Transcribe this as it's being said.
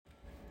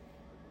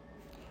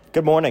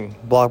Good morning,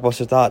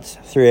 BlockBuster Thoughts,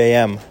 3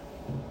 a.m.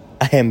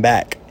 I am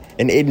back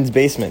in Aiden's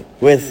basement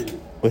with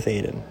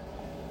Aiden.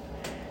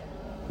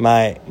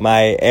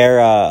 My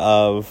era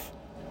of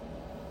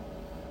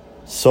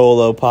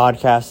solo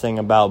podcasting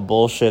about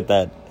bullshit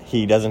that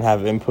he doesn't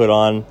have input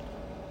on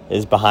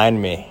is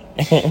behind me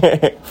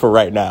for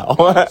right now.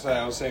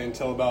 I was saying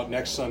until about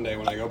next Sunday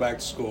when I go back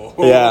to school.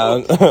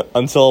 Yeah,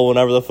 until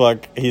whenever the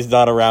fuck he's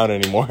not around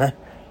anymore.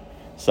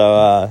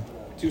 So,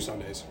 2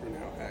 Sundays for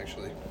now,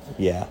 actually.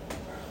 Yeah.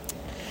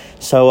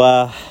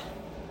 So,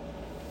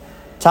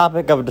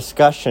 topic of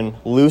discussion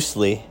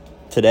loosely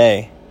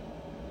today,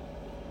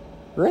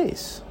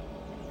 race.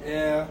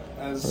 Yeah,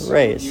 as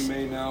race. You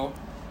may know,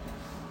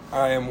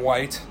 I am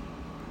white.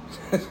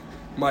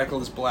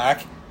 Michael is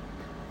black.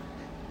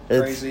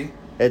 Crazy.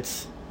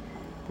 It's,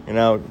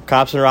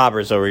 cops and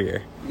robbers over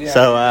here. Yeah,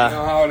 so, you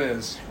know how it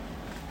is.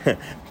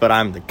 But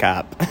I'm the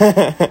cop.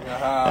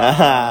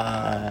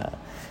 Uh-huh.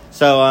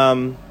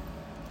 So,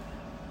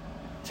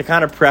 to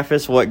kind of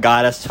preface what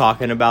got us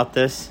talking about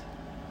this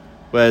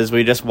was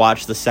we just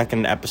watched the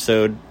second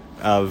episode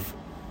of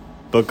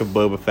Book of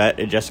Boba Fett.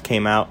 It just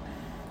came out.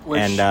 Which,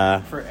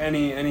 and for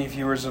any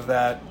viewers of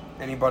that,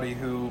 anybody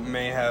who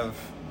may have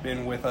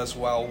been with us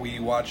while we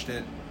watched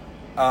it,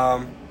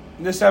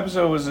 this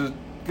episode was a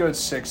good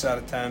 6 out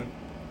of 10.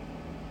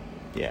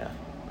 Yeah.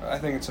 I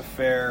think it's a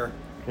fair...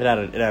 It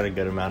had a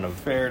good amount of...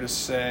 Fair to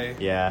say.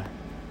 Yeah.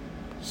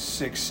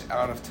 6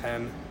 out of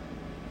 10.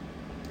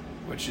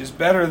 Which is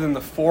better than the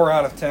 4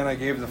 out of 10 I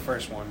gave the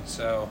first one.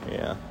 So,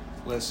 yeah.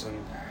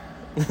 Listen.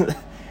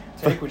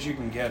 Take what you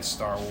can get,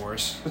 Star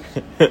Wars.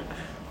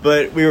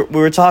 But we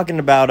were talking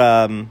about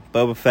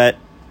Boba Fett,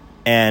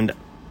 and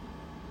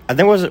I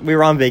think we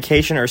were on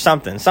vacation or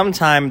something.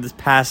 Sometime this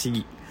past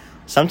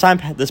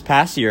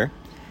year,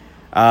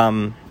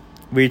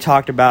 we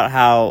talked about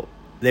how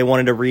they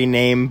wanted to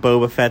rename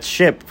Boba Fett's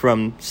ship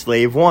from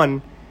Slave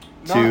One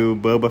to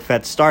Boba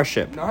Fett's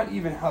starship. Not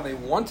even how they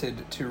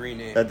wanted to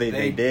rename. That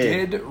they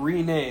did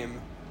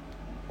rename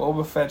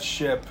Boba Fett's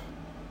ship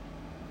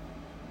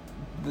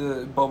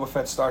the Boba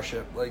Fett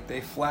starship. Like,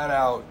 they flat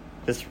out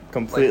just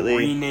completely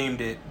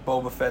renamed it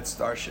Boba Fett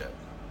starship.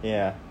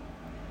 Yeah.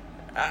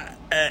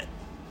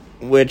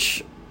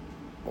 Which,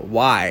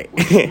 why?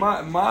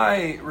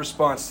 my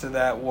response to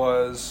that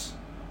was,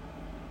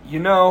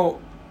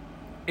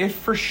 it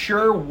for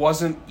sure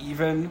wasn't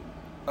even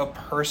a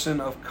person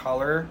of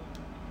color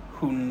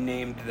who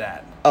named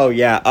that. Oh,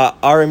 yeah.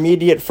 Our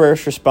immediate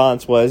first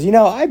response was,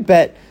 I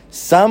bet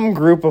some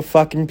group of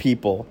fucking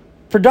people,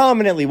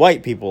 predominantly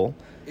white people,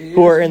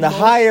 who are in the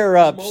higher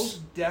ups.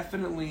 Most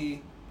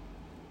definitely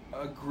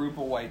a group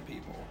of white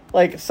people.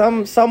 Like,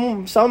 some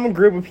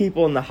group of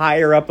people in the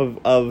higher up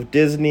of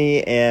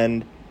Disney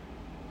and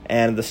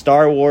the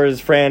Star Wars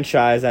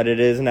franchise that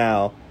it is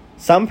now.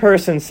 Some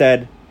person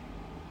said,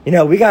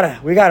 we gotta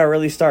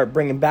really start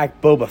bringing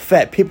back Boba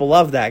Fett. People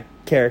love that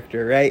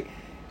character, right?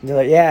 And they're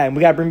like, yeah, and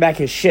we gotta bring back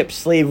his ship,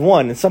 Slave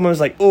One. And someone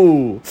was like,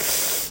 ooh,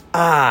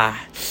 Yeah,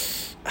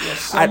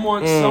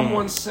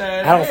 someone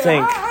said, I don't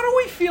think. How do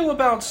we feel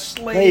about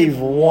Slave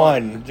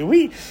One? Do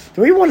we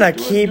want to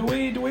keep?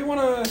 Do we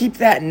want to keep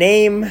that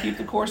name? Keep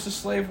the course of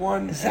Slave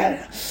One? Is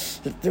that is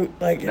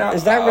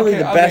that really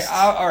the best?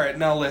 All right,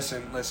 now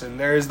listen.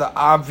 There is the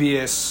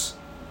obvious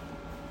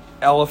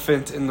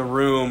elephant in the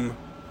room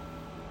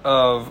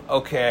of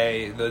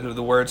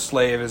the word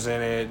slave is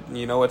in it.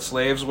 You know what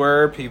slaves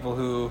were? People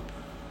who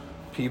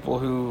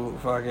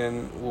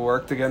fucking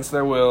worked against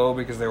their will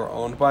because they were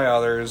owned by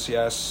others.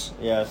 Yes.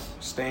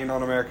 Stain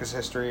on America's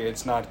history.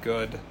 It's not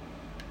good.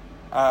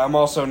 I'm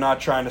also not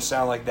trying to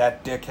sound like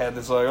that dickhead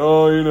that's like,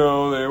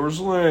 they were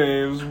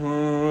slaves.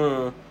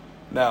 No,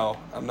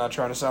 I'm not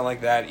trying to sound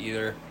like that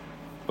either.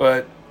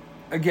 But,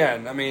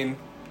 again, I mean,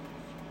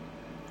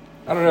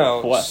 I don't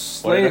know. What?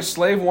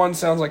 Slave One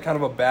sounds like kind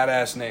of a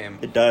badass name.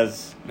 It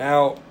does.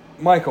 Now,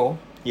 Michael.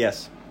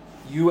 Yes.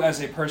 You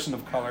as a person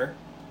of color.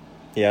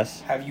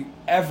 Yes. Have you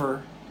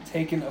ever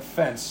taken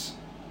offense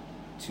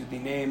to the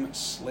name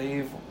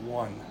Slave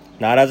One?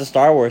 Not as a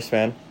Star Wars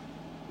fan.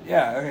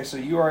 Yeah, okay, so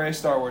you are a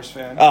Star Wars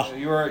fan. Oh.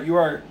 You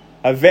are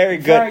a very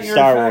good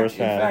Star Wars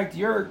fan. In fact,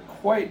 you're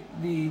quite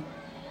the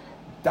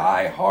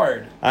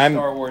die-hard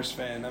Star Wars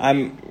fan.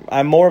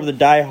 I'm more of the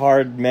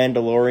die-hard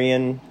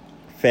Mandalorian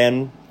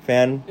fan.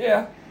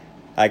 Yeah.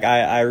 Like,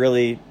 I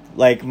really,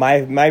 like,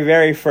 my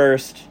very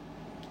first,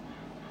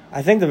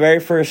 I think the very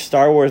first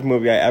Star Wars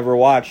movie I ever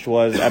watched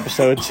was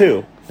Episode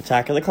 2,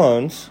 Attack of the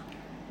Clones.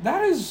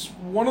 That is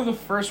one of the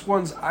first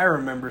ones I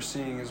remember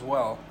seeing as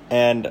well.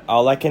 And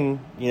all I can,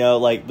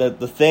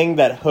 the thing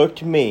that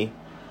hooked me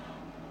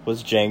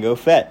was Jango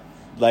Fett.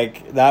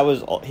 Like,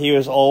 he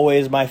was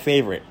always my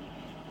favorite.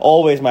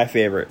 Always my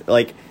favorite.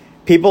 Like,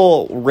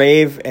 people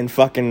rave and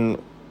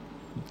fucking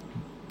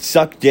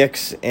suck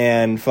dicks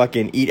and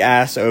fucking eat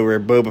ass over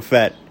Boba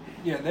Fett.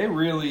 Yeah, they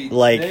really,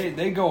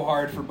 they go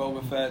hard for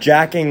Boba Fett.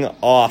 Jacking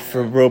off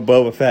for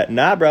Boba Fett.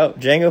 Nah, bro,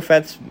 Jango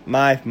Fett's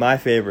my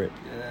favorite.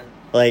 Yeah.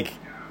 Like,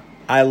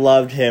 I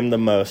loved him the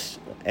most.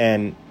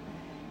 And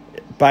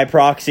by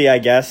proxy, I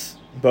guess,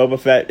 Boba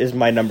Fett is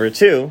my number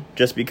 2,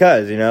 just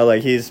because, you know,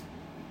 like, he is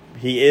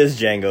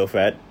Jango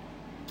Fett.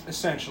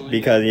 Essentially.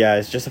 Because, yeah,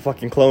 it's just a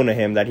fucking clone of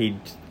him that he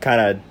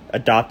kind of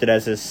adopted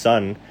as his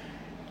son.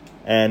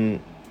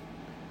 And,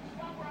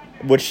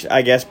 which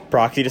I guess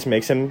proxy just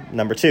makes him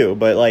number 2.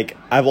 But, like,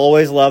 I've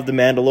always loved the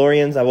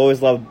Mandalorians. I've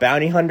always loved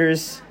bounty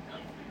hunters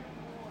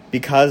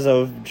because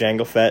of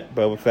Jango Fett,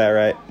 Boba Fett,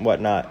 right?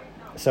 Whatnot.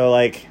 So,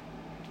 like,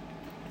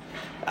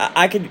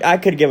 I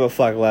could give a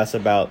fuck less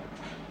about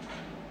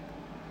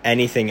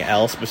anything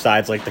else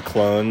besides, like, the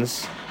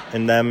clones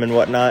and them and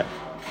whatnot.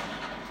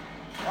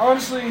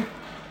 Honestly,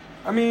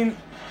 I mean,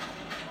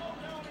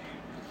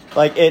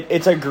 like,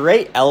 it's a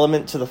great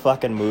element to the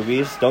fucking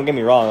movies. Don't get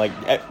me wrong.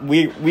 Like,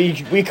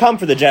 we come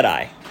for the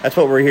Jedi. That's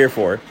what we're here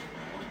for.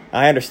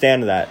 I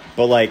understand that,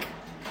 but, like,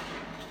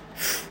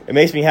 it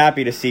makes me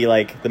happy to see,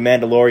 like, the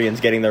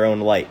Mandalorians getting their own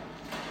light.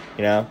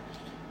 You know?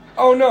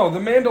 Oh no, the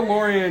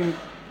Mandalorian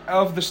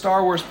of the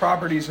Star Wars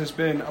properties has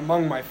been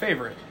among my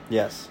favorite.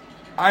 Yes.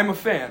 I'm a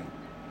fan.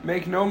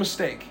 Make no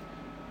mistake.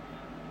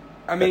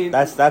 I mean,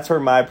 that's where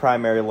my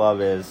primary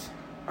love is.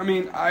 I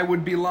mean, I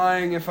would be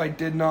lying if I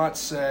did not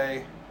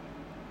say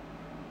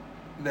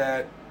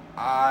that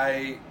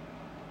I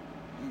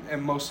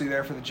am mostly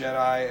there for the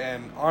Jedi,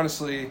 and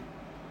honestly,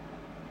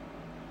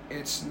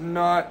 it's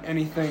not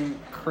anything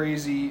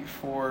crazy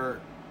for,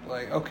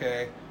 like,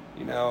 okay,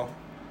 you know,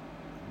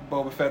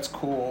 Boba Fett's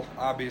cool.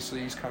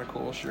 Obviously, he's kind of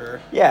cool, sure.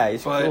 Yeah,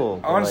 he's cool.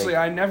 But honestly,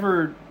 like, I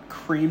never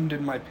creamed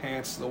in my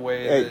pants the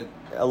way that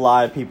a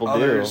lot of people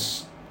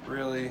others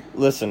really.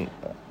 Listen,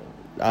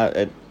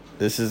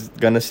 this is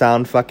gonna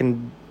sound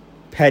fucking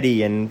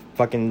petty and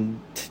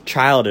fucking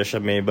childish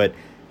of me, but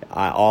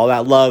all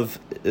that love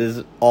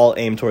is all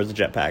aimed towards the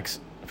jetpacks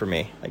for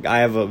me. Like, I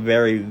have a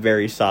very,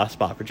 very soft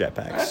spot for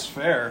jetpacks. That's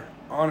fair.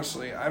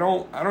 Honestly, I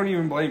don't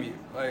even blame you.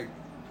 Like,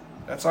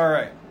 that's all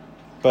right.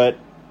 But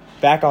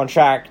back on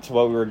track to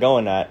what we were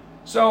going at.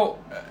 So,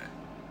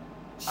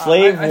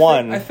 Slave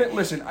One. I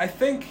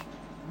think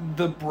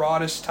the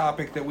broadest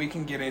topic that we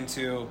can get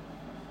into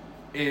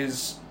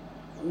is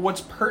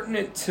what's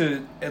pertinent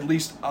to at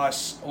least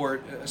us,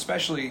 or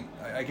especially,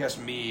 I guess,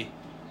 me,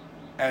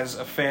 as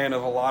a fan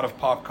of a lot of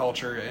pop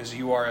culture, as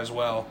you are as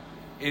well,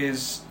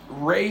 is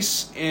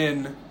race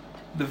in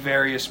the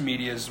various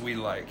medias we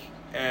like.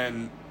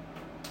 And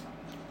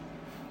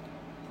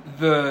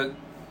the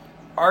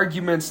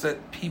arguments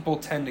that people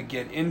tend to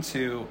get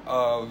into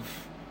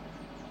of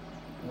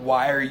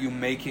why are you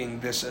making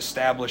this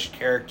established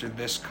character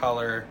this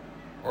color,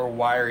 or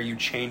why are you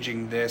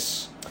changing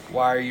this,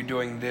 why are you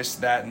doing this,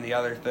 that, and the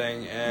other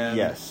thing, and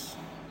yes.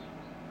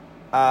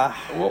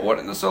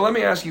 So let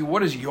me ask you,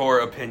 what is your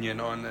opinion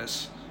on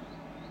this?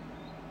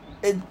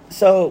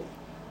 So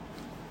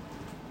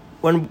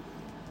when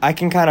I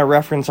can kind of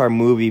reference our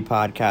movie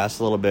podcast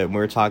a little bit, when we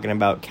were talking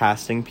about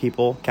casting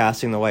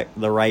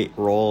the right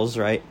roles,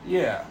 right?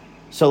 Yeah.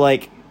 So,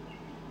 like,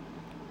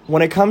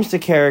 when it comes to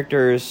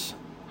characters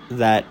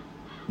that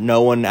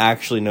no one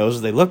actually knows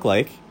what they look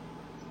like,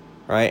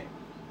 right?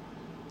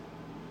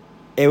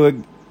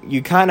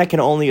 You kind of can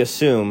only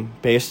assume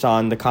based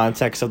on the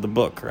context of the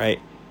book, right?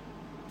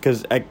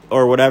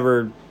 Or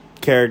whatever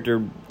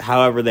character,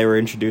 however they were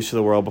introduced to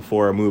the world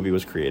before a movie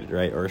was created,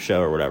 right? Or a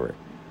show or whatever.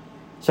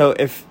 So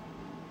if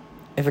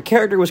a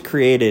character was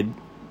created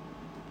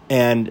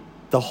and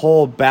the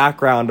whole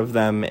background of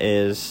them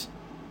is,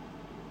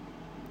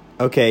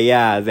 okay,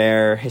 yeah,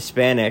 they're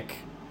Hispanic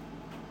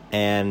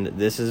and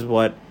this is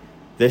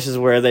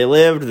where they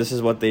lived, this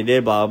is what they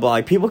did, blah, blah, blah.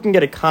 Like, people can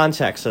get a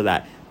context of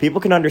that. People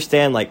can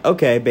understand, like,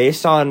 okay,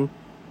 based on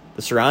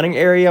the surrounding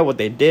area, what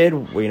they did,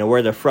 you know,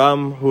 where they're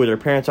from, who their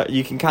parents are,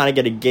 you can kind of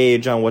get a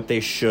gauge on what they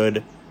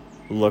should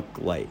look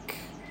like.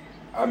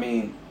 I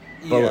mean,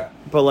 yeah.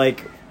 But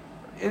like,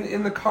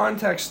 in the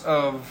context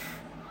of,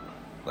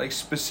 like,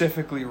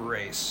 specifically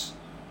race,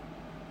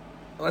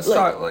 let's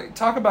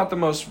talk about the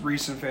most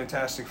recent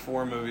Fantastic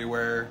Four movie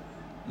where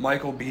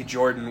Michael B.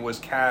 Jordan was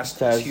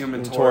cast as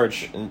Human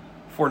Torch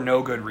for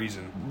no good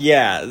reason.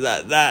 Yeah,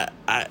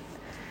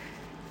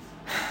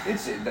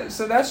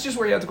 so that's just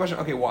where you have to question,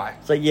 okay, why?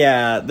 It's like,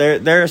 yeah,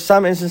 there are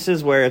some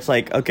instances where it's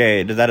like,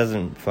 okay, that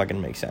doesn't fucking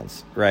make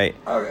sense, right?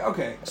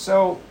 Okay,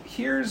 so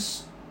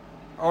here's,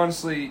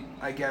 honestly,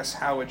 I guess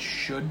how it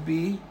should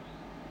be.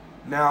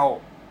 Now,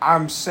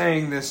 I'm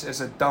saying this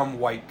as a dumb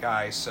white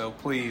guy, so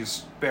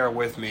please bear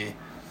with me.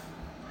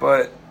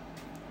 But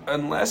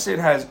unless it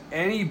has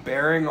any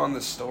bearing on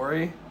the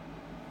story,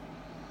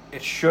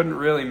 it shouldn't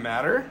really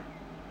matter.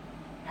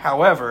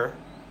 However,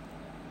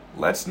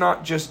 let's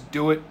not just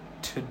do it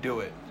to do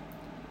it.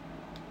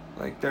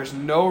 Like, there's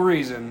no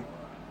reason.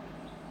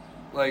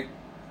 Like,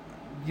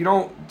 you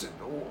don't.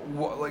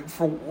 Like,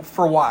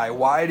 for why?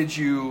 Why did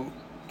you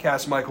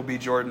cast Michael B.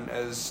 Jordan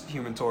as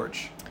Human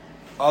Torch?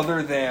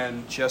 Other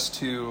than just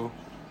to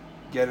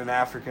get an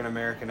African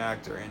American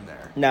actor in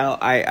there. Now,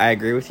 I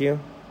agree with you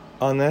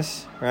on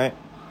this, right?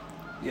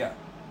 Yeah.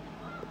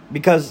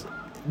 Because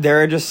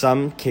there are just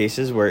some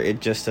cases where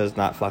it just does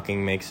not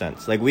fucking make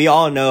sense. Like, we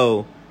all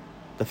know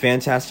the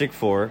Fantastic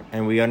Four,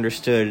 and we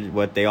understood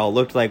what they all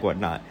looked like,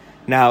 whatnot.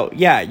 Now,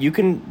 yeah, you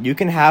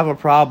can have a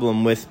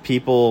problem with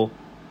people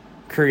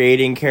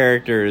creating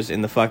characters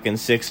in the fucking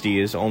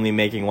 60s only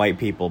making white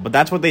people, but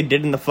that's what they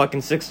did in the fucking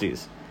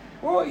 60s.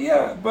 Well,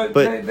 yeah, but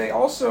they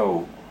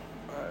also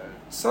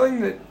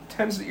something that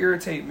tends to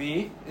irritate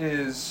me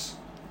is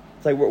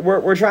it's like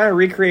we're trying to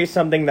recreate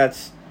something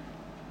that's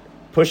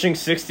pushing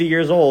 60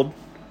 years old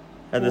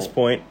at this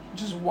point.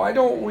 Just why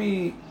don't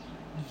we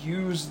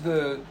use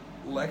the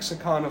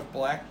lexicon of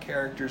black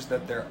characters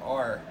that there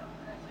are?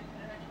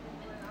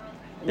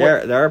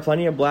 There are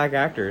plenty of black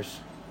actors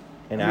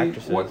and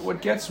actresses.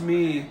 What gets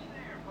me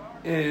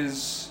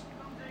is,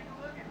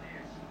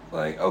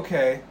 like,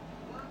 okay,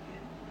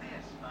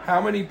 how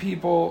many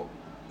people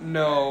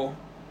know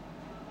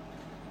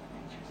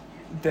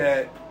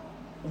that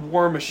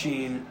War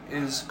Machine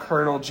is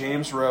Colonel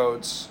James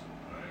Rhodes,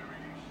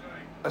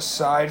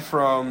 aside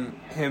from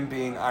him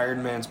being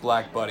Iron Man's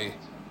black buddy?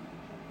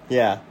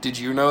 Yeah. Did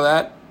you know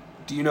that?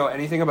 Do you know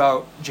anything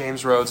about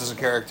James Rhodes as a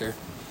character?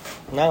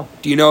 No.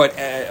 Do you know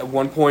at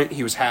one point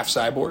he was half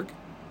cyborg?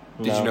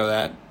 Did you know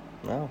that?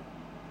 No.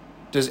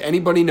 Does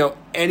anybody know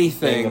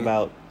anything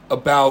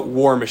about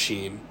War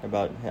Machine?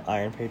 About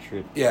Iron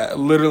Patriot? Yeah,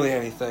 literally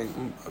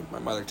anything. My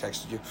mother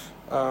texted you.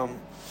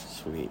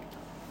 Sweet.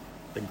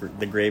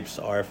 The grapes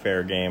are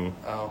fair game.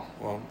 Oh,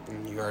 well,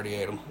 you already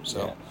ate them.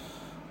 So, yeah.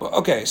 Well,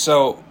 okay,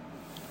 so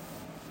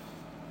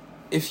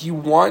if you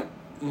want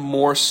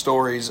more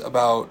stories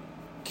about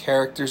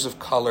characters of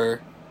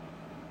color,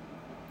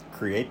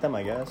 create them,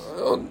 I guess.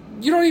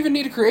 You don't even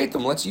need to create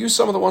them. Let's use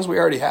some of the ones we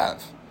already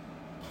have.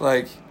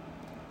 Like,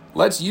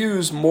 let's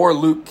use more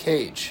Luke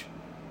Cage.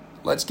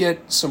 Let's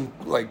get some,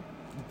 like,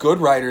 good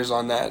writers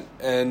on that,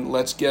 and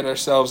let's get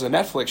ourselves a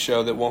Netflix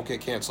show that won't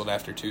get canceled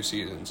after 2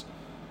 seasons.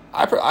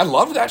 I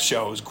loved that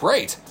show. It was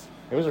great.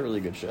 It was a really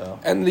good show.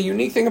 And the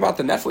unique thing about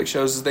the Netflix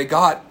shows is they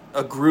got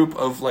a group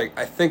of, like,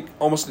 I think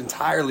almost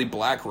entirely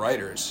black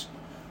writers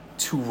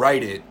to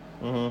write it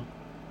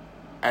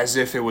as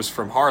if it was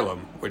from Harlem,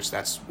 which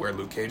that's where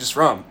Luke Cage is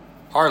from,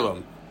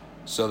 Harlem.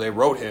 So they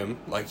wrote him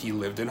like he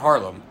lived in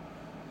Harlem.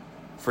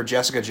 For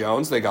Jessica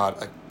Jones, they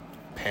got a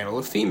panel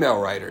of female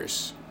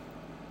writers.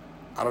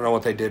 I don't know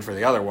what they did for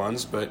the other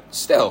ones, but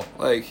still,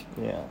 like,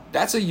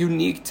 that's a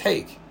unique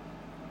take.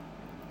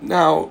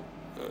 Now,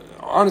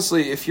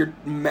 honestly, if you're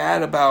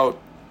mad about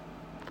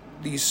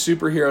these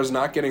superheroes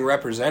not getting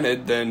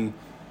represented, then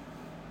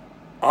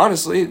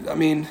honestly, I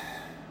mean,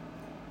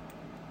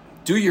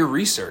 do your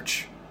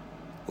research.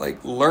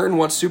 Like, learn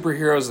what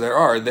superheroes there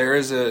are. There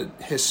is a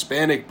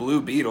Hispanic Blue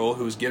Beetle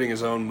who's getting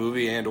his own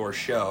movie and or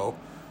show.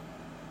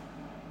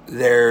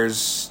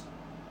 There's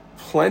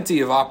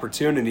plenty of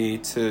opportunity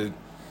to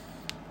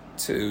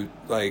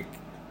like,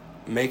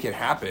 make it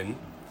happen.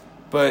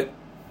 But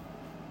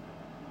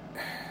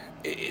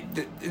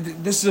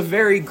this is a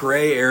very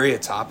gray area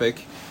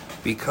topic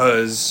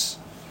because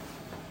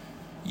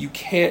you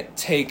can't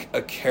take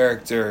a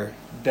character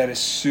that is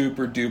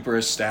super duper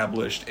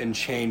established and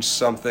change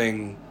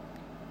something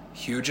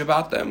huge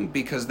about them,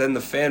 because then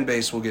the fan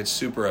base will get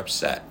super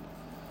upset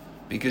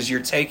because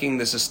you're taking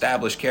this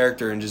established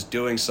character and just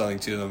doing something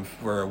to them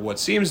for what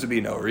seems to be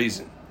no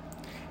reason.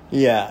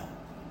 Yeah.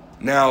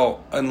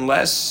 Now,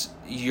 unless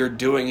you're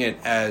doing it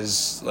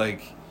as,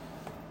 like,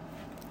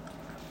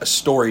 a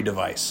story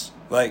device.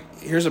 Like,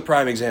 here's a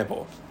prime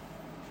example.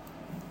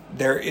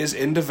 There is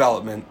in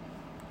development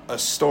a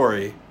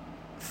story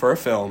for a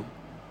film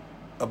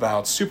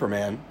about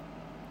Superman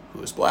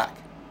who is black.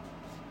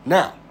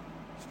 Now,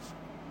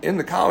 in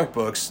the comic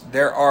books,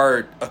 there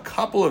are a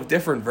couple of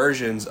different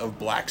versions of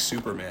Black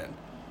Superman.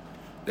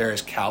 There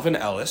is Calvin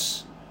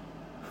Ellis,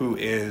 who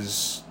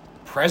is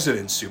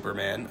President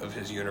Superman of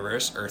his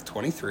universe, Earth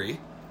 23.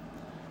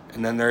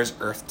 And then there's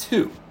Earth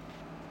 2,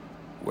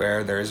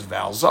 where there's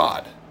Val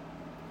Zod,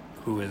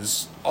 who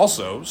is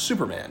also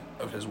Superman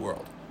of his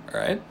world. All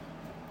right?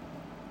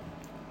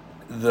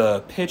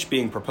 The pitch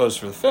being proposed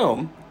for the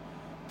film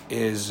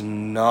is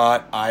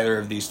not either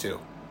of these two.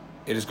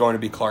 It is going to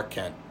be Clark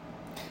Kent.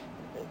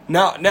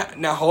 Now,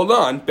 hold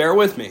on. Bear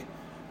with me.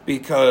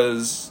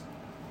 Because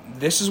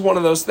this is one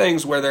of those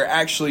things where they're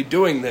actually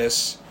doing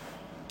this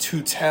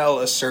to tell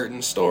a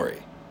certain story.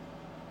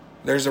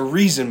 There's a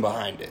reason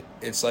behind it.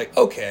 It's like,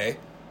 okay,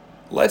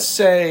 let's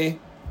say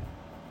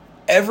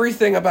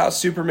everything about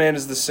Superman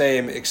is the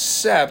same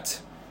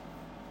except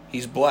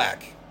he's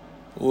black,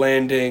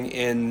 landing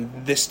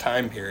in this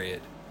time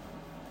period.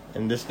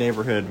 In this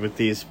neighborhood with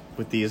these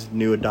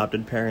new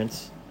adopted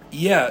parents.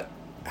 Yeah,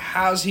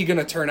 how's he going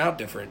to turn out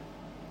different?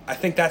 I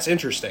think that's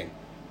interesting.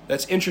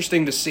 That's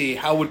interesting to see.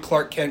 How would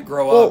Clark Kent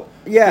grow up?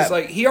 Yeah. Because,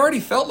 like, he already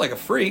felt like a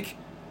freak.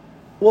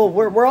 Well,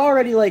 we're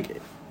already, like,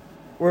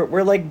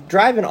 we're like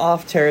driving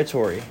off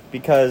territory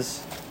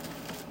because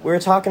we're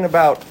talking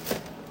about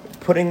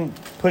putting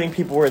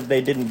people where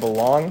they didn't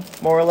belong,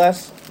 more or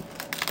less.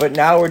 But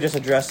now we're just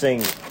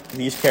addressing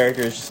these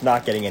characters just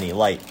not getting any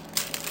light.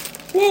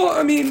 Well,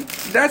 I mean,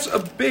 that's a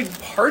big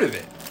part of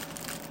it.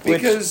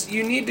 Because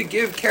you need to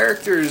give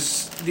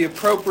characters the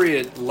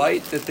appropriate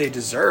light that they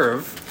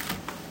deserve.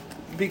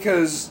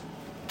 Because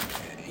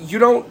you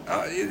don't.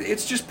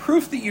 It's just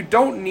proof that you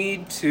don't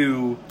need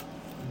to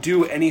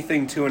do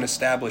anything to an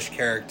established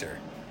character.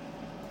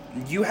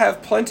 You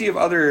have plenty of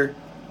other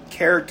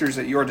characters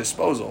at your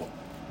disposal.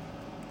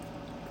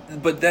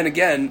 But then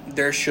again,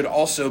 there should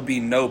also be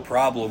no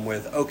problem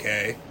with,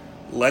 okay,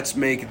 let's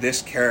make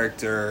this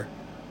character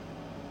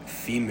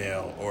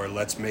female, or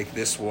let's make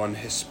this one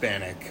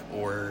Hispanic,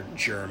 or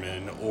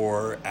German,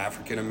 or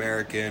African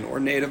American, or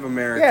Native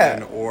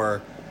American,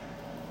 or...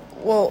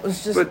 Well,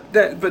 it's just...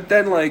 But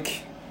then,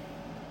 like,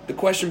 the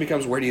question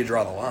becomes, where do you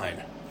draw the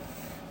line?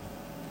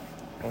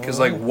 Because,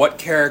 like, what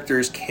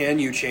characters can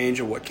you change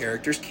and what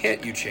characters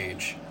can't you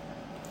change?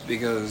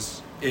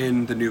 Because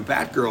in the new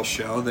Batgirl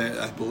show,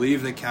 I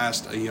believe they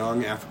cast a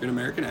young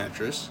African-American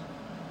actress,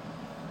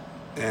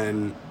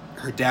 and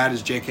her dad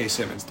is J.K.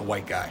 Simmons, the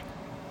white guy.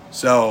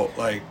 So,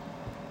 like...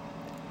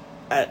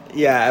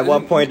 at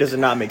what point does it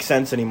not make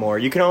sense anymore?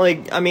 You can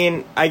only... I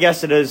mean, I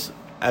guess it is,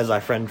 as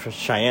our friend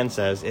Cheyenne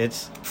says,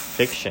 it's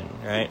fiction,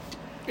 right?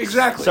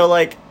 Exactly. So,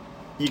 like...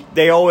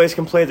 they always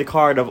can play the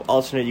card of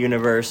alternate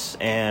universe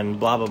and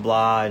blah, blah,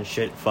 blah, and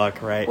shit,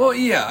 fuck, right? Well,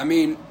 yeah, I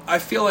mean, I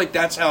feel like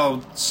that's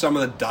how some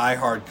of the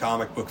diehard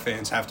comic book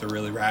fans have to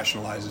really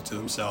rationalize it to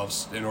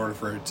themselves in order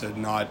for it to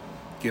not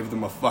give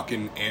them a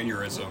fucking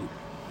aneurysm.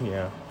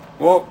 Yeah.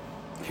 Well,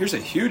 here's a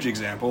huge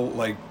example,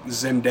 like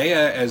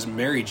Zendaya as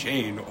Mary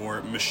Jane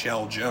or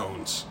Michelle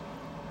Jones.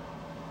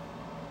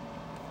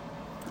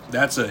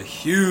 That's a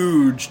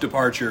huge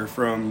departure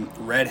from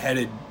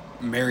redheaded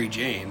Mary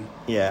Jane.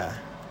 Yeah.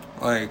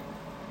 Like,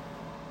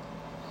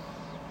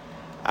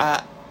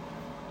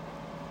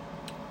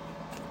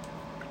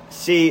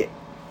 see,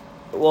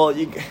 well,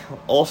 you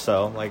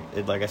also,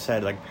 like I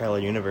said, like parallel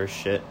universe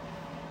shit,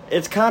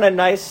 it's kind of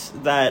nice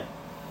that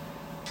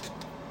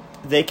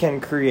they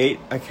can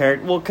create a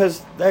character, well,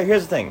 because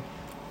here's the thing,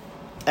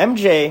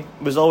 MJ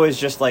was always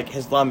just, like,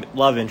 his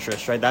love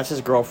interest, right? That's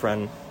his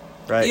girlfriend,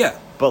 right? Yeah.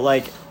 But,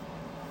 like,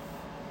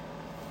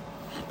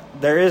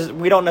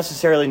 we don't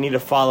necessarily need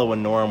to follow a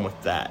norm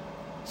with that.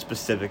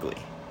 Specifically.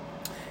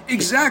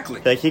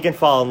 Exactly. Like, he can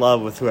fall in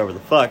love with whoever the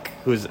fuck,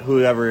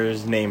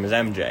 whoever's name is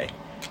MJ.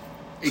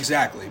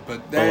 Exactly.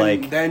 But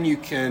then you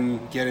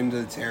can get into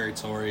the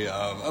territory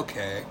of,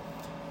 okay,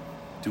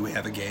 do we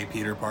have a gay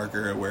Peter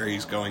Parker where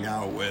he's going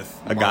out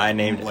with a guy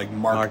named like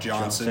Mark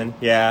Johnson?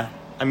 Yeah.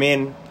 I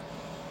mean,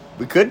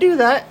 we could do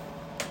that.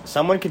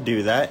 Someone could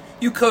do that.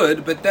 You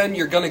could, but then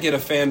you're going to get a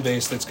fan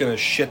base that's going to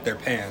shit their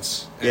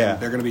pants. And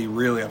they're going to be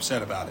really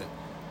upset about it.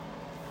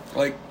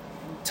 Like,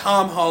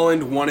 Tom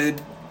Holland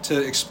wanted to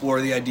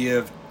explore the idea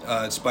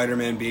of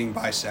Spider-Man being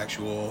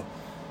bisexual.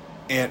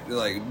 And,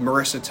 like,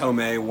 Marissa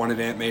Tomei wanted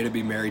Aunt May to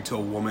be married to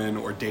a woman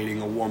or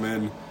dating a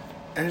woman.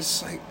 And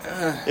it's like,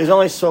 There's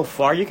only so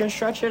far you can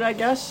stretch it, I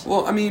guess.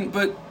 Well, I mean,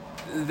 but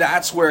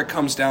that's where it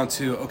comes down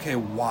to, okay,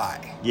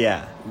 why?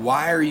 Yeah.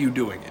 Why are you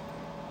doing it?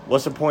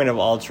 What's the point of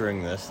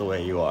altering this the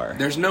way you are?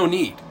 There's no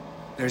need.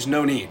 There's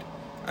no need.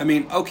 I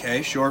mean,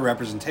 okay, sure,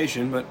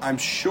 representation, but I'm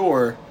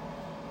sure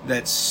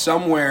that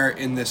somewhere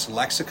in this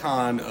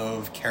lexicon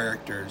of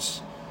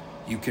characters,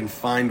 you can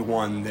find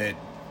one that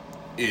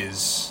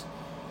is,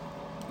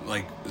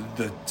 like,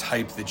 the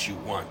type that you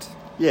want.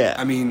 Yeah.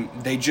 I mean,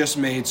 they just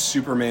made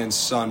Superman's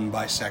son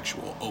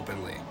bisexual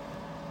openly.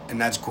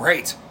 And that's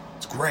great.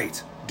 It's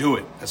great. Do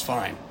it. That's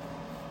fine.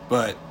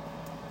 But,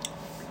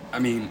 I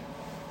mean,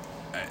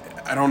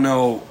 I don't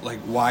know, like,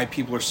 why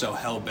people are so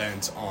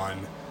hell-bent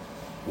on,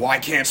 why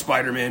can't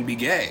Spider-Man be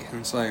gay? And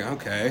it's like,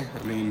 okay,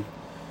 I mean,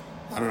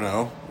 I don't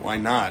know. Why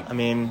not? I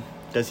mean,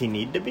 does he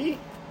need to be?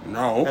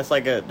 No.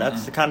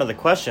 That's kind of the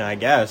question, I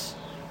guess.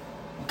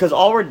 Because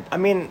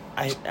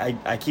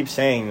I keep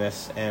saying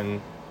this,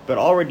 but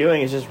all we're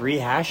doing is just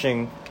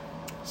rehashing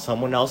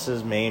someone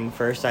else's main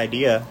first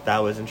idea that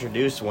was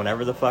introduced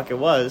whenever the fuck it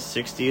was,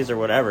 60s or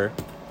whatever.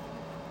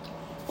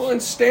 Well,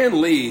 and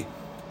Stan Lee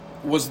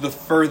was the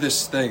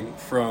furthest thing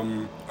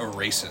from a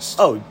racist.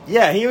 Oh,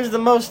 yeah, he was the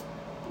most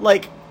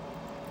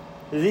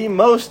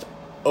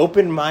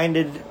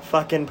open-minded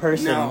fucking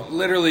person. Now,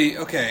 literally,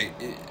 okay,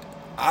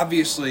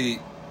 obviously,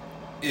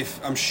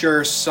 I'm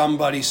sure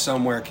somebody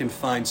somewhere can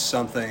find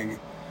something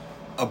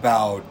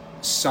about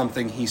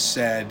something he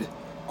said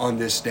on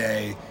this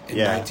day in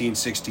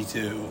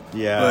 1962.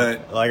 Yeah,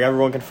 but like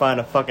everyone can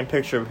find a fucking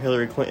picture of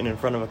Hillary Clinton in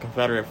front of a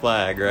Confederate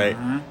flag, right?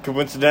 Mm-hmm.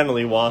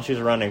 Coincidentally, while she's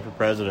running for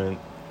president.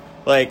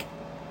 Like,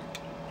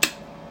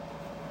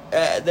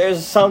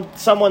 there's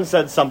someone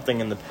said something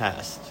in the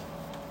past.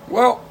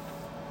 Well,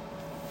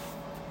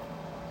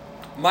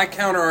 my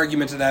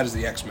counter-argument to that is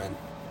the X-Men.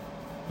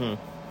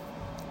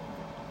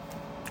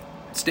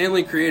 Stan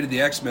Lee created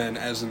the X-Men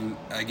as an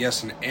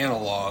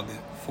analog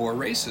for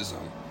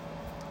racism.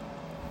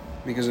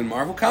 Because in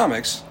Marvel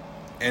Comics,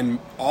 and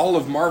all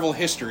of Marvel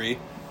history,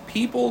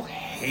 people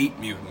hate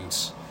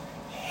mutants.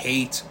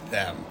 Hate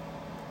them.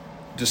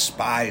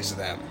 Despise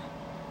them.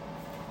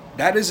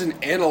 That is an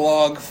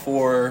analog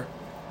for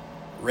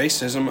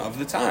racism of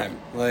the time.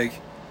 Like,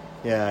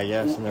 yeah,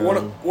 yes.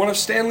 One of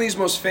Stan Lee's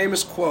most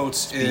famous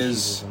quotes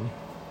is...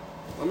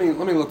 Let me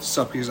look this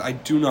up because I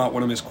do not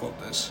want to misquote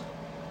this.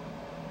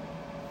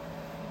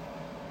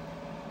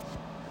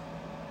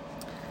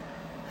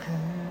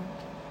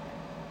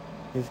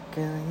 'Cause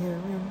girl, you're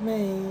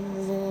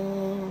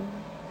amazing,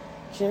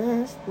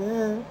 just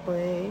the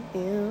way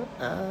you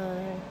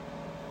are.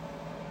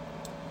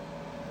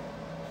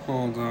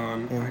 Hold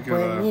on, and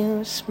when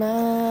you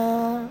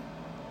smile.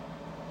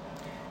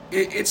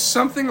 It's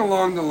something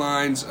along the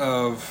lines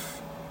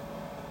of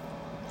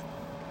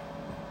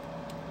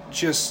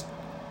just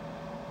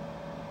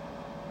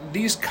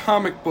these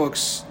comic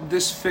books,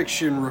 this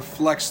fiction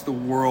reflects the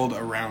world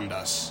around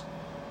us.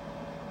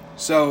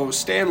 So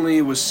Stan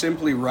Lee was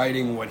simply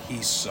writing what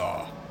he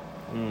saw.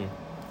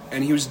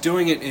 And he was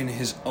doing it in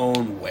his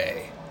own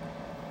way.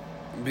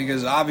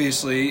 Because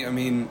obviously, I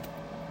mean,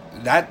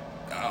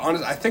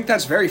 I think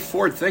that's very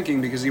forward thinking,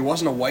 because he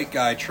wasn't a white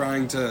guy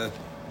trying to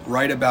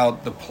write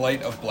about the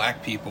plight of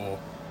black people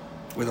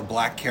with a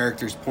black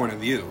character's point of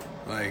view.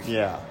 Like,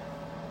 yeah.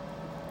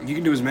 You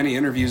can do as many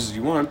interviews as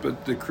you want,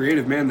 but the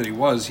creative man that he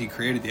was, he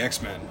created the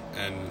X-Men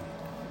and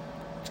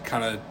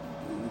kind of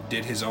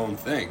did his own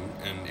thing,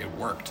 and it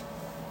worked.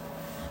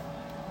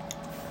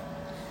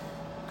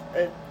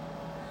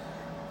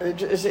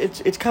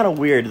 It's kind of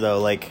weird though,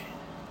 like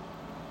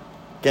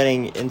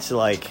getting into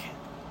like,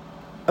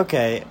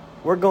 okay,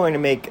 we're going to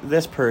make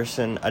this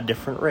person a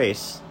different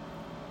race,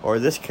 or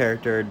this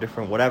character a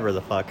different whatever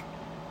the fuck,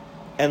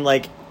 and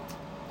like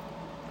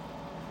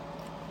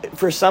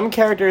for some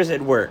characters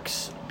it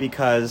works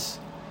because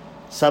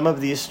some of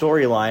these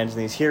storylines and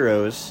these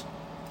heroes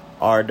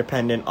are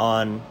dependent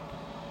on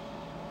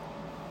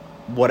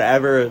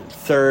whatever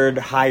third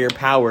higher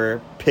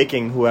power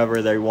picking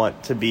whoever they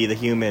want to be the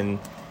human.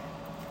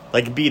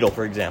 Like Beetle,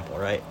 for example,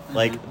 right? Mm-hmm.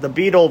 Like, the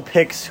Beetle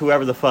picks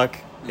whoever the fuck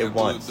it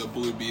wants. The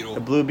Blue Beetle.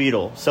 The Blue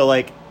Beetle. So,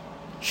 like,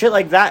 shit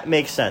like that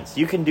makes sense.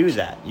 You can do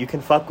that. You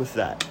can fuck with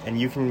that. And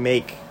you can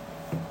make,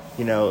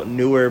 you know,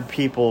 newer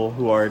people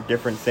who are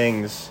different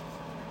things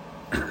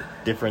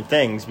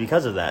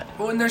because of that.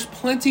 Well, and there's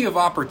plenty of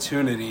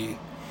opportunity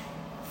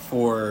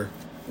for,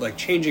 like,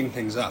 changing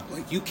things up.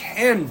 Like, you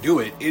can do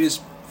it. It is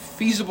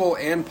feasible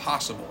and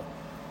possible.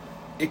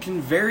 It can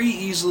very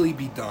easily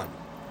be done.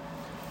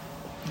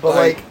 But,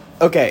 like,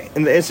 okay,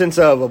 in the instance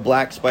of a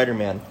black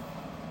Spider-Man.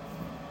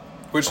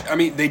 Which, I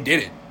mean, they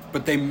did it.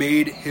 But they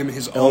made him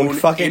his own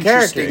fucking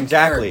character.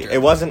 Exactly.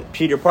 It wasn't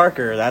Peter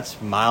Parker.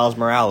 That's Miles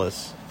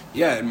Morales.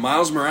 Yeah, and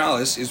Miles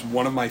Morales is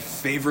one of my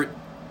favorite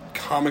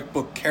comic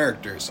book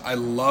characters. I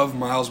love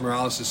Miles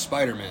Morales'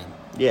 Spider-Man.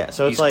 Yeah,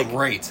 so he's like...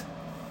 great.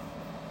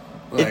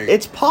 Like,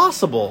 it's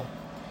possible.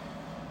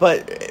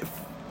 But,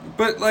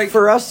 like...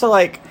 For us to,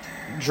 like,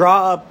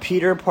 draw up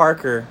Peter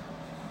Parker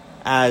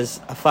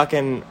as a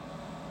fucking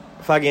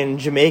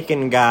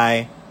Jamaican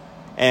guy,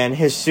 and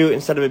his suit,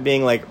 instead of it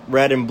being like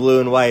red and blue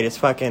and white, it's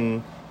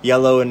fucking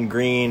yellow and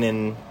green,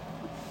 and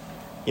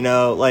you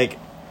know, like,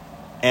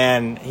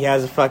 and he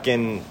has a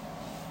fucking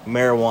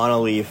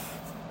marijuana leaf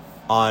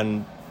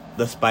on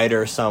the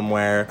spider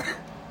somewhere,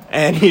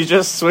 and he's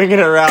just swinging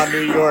around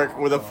New York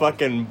with a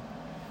fucking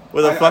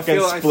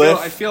spliff.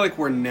 I feel like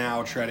we're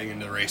now treading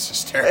into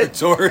racist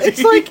territory.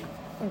 It's like,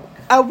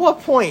 at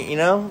what point, you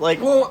know,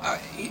 like, well.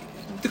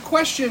 The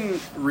question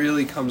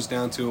really comes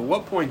down to, at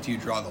what point do you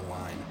draw the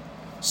line?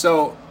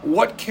 So,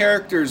 what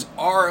characters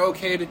are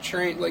okay to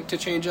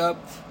change up?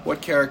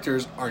 What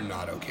characters are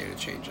not okay to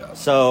change up?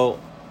 So,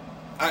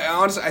 I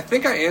honestly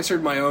think I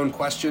answered my own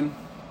question.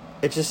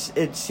 It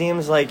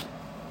seems like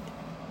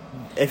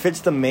if it's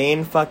the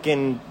main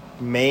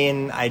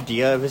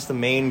idea, if it's the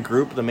main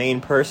group, the main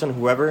person,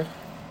 whoever,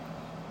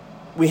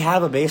 we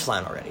have a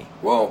baseline already.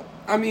 Well,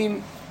 I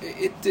mean,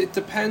 it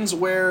depends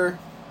where,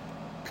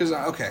 because,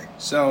 okay,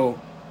 so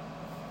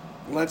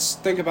let's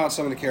think about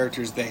some of the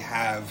characters they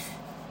have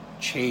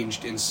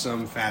changed in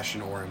some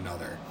fashion or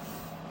another.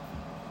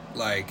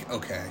 Like,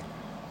 okay,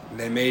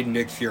 they made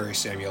Nick Fury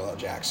Samuel L.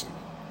 Jackson.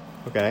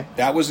 Okay.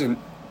 That was an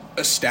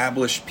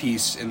established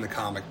piece in the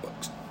comic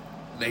books.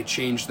 They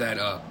changed that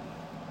up.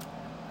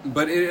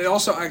 But it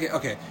also,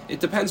 okay, it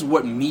depends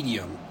what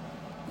medium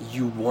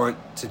you want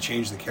to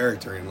change the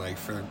character in, like,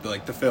 for,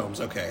 like, the films.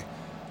 Okay,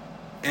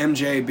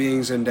 MJ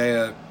being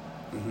Zendaya,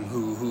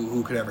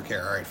 who could ever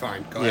care? All right,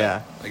 fine, go ahead.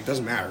 Yeah. Like, it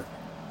doesn't matter.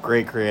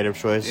 Great creative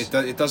choice. It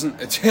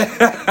doesn't.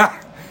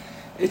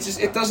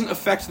 It doesn't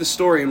affect the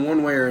story in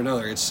one way or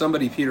another. It's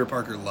somebody Peter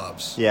Parker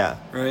loves. Yeah.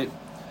 Right.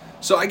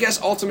 So I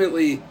guess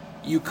ultimately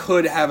you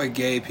could have a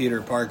gay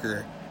Peter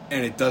Parker,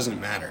 and it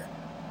doesn't matter.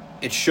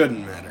 It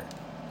shouldn't matter.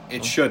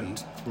 It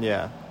shouldn't.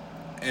 Yeah.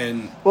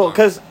 And well,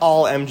 because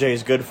all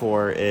MJ's good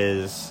for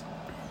is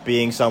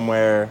being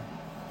somewhere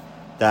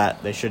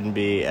that they shouldn't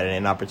be at an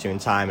inopportune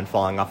time and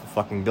falling off a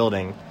fucking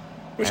building.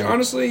 Which,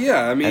 honestly,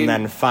 yeah, I mean... And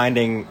then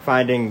finding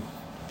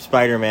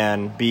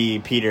Spider-Man be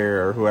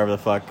Peter or whoever the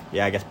fuck...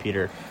 Yeah, I guess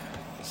Peter.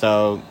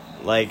 So,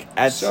 like...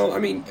 So, I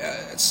mean,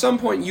 at some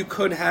point you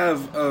could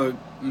have a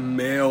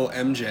male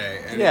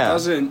MJ, and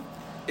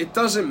it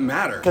doesn't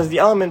matter. Because the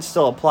elements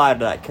still apply to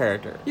that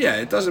character. Yeah,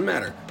 it doesn't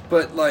matter.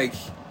 But, like...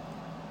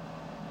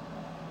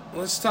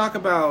 Let's talk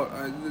about...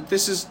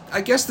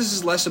 I guess this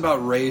is less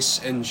about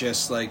race and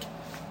just, like,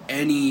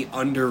 any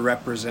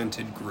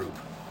underrepresented group.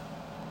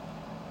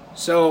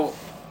 So,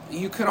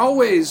 you can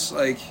always,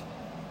 like...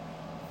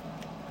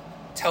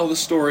 tell the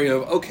story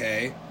of,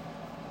 okay,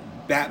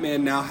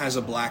 Batman now has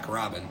a Black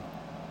Robin.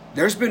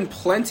 There's been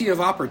plenty of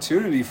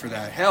opportunity for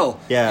that. Hell,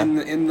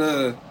 in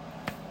the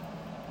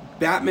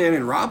Batman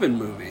and Robin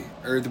movie,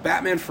 or the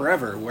Batman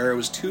Forever, where it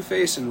was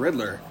Two-Face and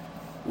Riddler,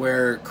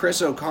 where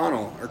Chris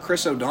O'Donnell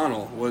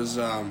was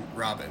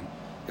Robin.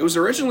 It was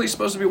originally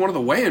supposed to be one of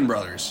the Wayans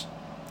brothers.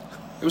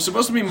 It was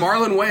supposed to be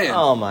Marlon Wayans.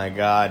 Oh my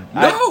god.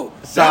 No!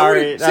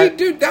 Sorry.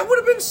 Dude, that would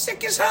have been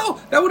sick as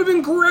hell. That would have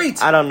been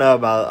great. I don't know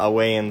about a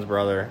Wayans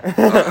brother.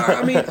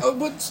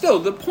 But still,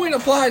 the point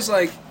applies,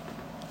 like,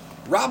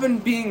 Robin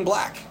being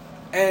black.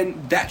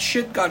 And that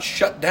shit got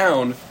shut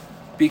down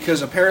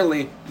because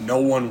apparently no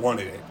one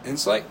wanted it. And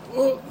it's like,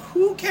 well,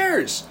 who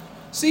cares?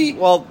 See...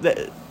 Well,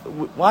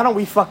 why don't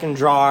we fucking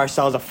draw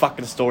ourselves a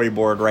fucking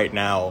storyboard right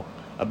now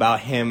about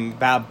him,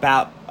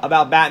 about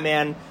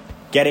Batman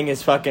getting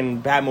his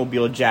fucking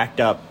Batmobile jacked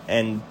up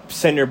and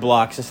cinder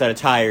blocks instead of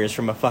tires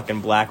from a fucking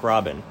Black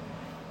Robin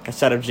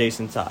instead of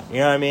Jason Todd. You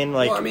know what I mean?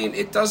 Like, well, I mean,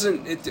 it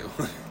doesn't...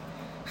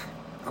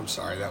 I'm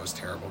sorry, that was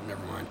terrible.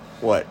 Never mind.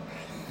 What?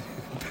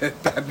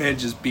 Batman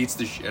just beats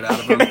the shit out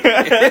of him.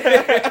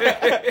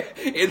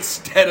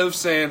 Instead of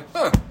saying,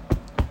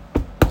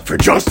 for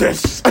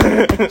justice!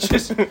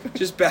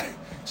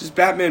 just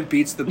Batman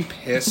beats the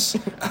piss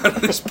out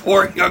of this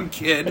poor young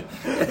kid.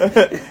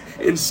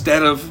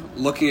 Instead of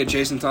looking at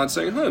Jason Todd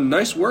saying,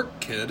 nice work,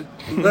 kid.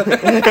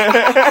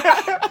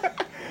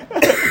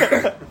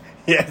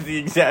 Yeah, the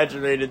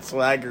exaggerated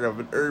swagger of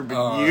an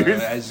urban youth.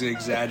 That's the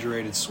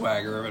exaggerated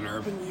swagger of an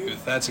urban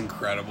youth. That's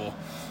incredible.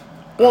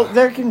 Well,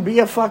 there can be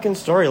a fucking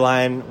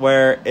storyline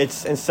where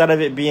it's, instead of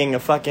it being a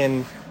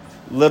fucking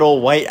little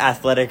white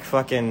athletic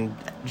fucking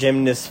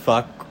gymnast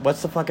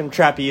what's the fucking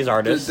trapeze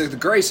artist? The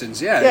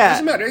Graysons, yeah. It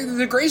doesn't matter.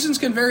 The Graysons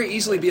can very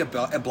easily be a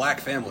black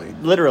family.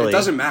 Literally. It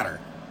doesn't matter.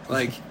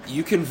 Like,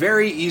 you can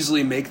very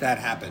easily make that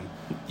happen.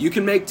 You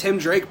can make Tim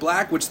Drake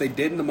black, which they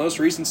did in the most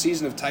recent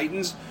season of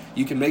Titans.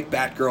 You can make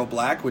Batgirl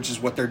black, which is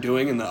what they're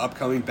doing in the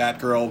upcoming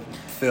Batgirl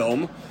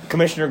film.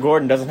 Commissioner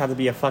Gordon doesn't have to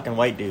be a fucking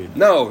white dude.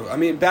 No, I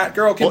mean,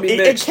 Batgirl can be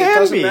mixed. It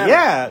can be,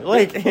 yeah.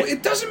 Like,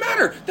 it doesn't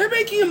matter. They're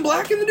making him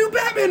black in the new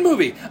Batman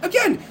movie.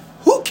 Again,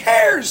 who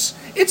cares?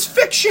 It's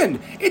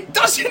fiction. It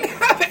doesn't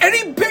have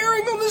any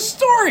bearing on the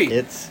story.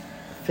 It's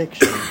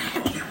fiction.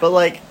 But,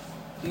 like...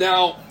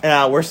 Now...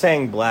 we're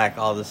saying black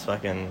all this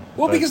fucking...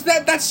 Well, because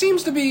that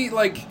seems to be,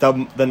 like...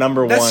 The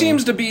number one... That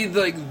seems to be,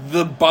 like,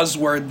 the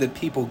buzzword that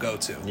people go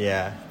to.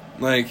 Yeah.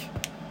 Like,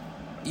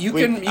 you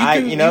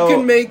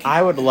can make...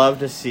 I would love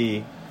to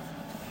see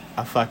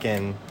a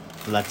fucking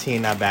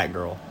Latina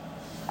Batgirl.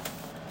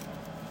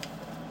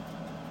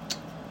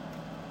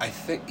 I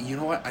think... You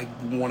know what? I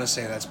want to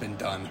say that's been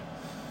done.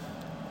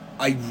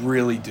 I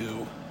really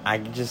do. I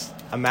just...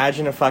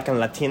 Imagine a fucking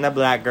Latina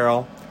black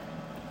girl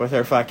with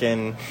her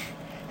fucking...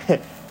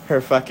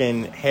 her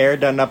fucking hair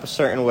done up a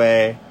certain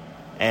way,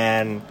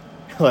 and,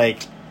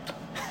 like,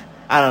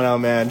 I don't know,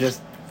 man,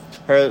 just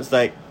her, it's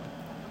like,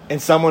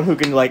 and someone who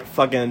can, like,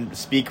 fucking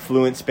speak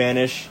fluent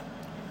Spanish,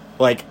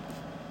 like,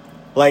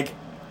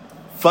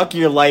 fuck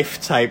your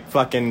life type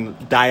fucking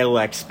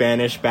dialect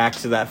Spanish back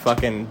to that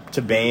fucking,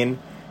 to Bane,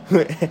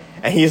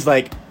 and he's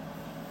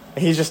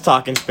just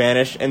talking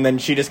Spanish, and then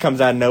she just comes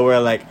out of nowhere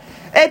like,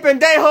 hey,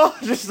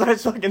 pendejo, just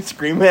starts fucking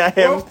screaming at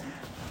him. Well,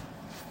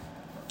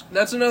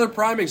 that's another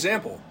prime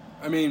example.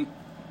 I mean,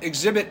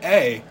 Exhibit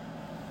A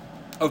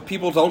of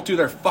people don't do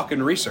their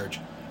fucking research.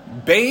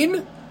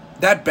 Bane,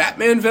 that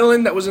Batman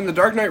villain that was in The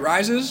Dark Knight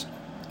Rises,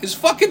 is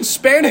fucking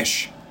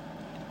Spanish.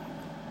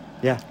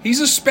 Yeah.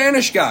 He's a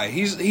Spanish guy.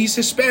 He's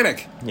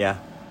Hispanic. Yeah.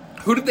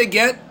 Who did they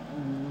get?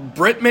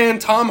 Britman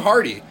Tom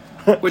Hardy,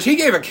 which he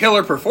gave a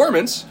killer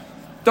performance.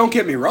 Don't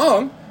get me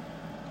wrong.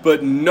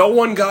 But no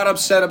one got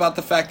upset about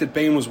the fact that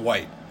Bane was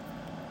white.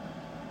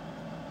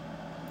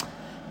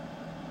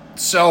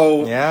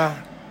 So,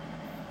 yeah,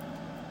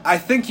 I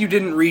think you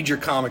didn't read your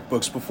comic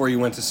books before you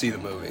went to see the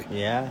movie.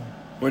 Yeah.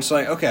 Which,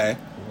 like, okay.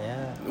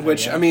 Yeah.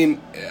 Which, I mean,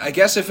 I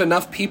guess if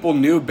enough people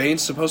knew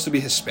Bane's supposed to be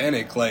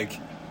Hispanic, like,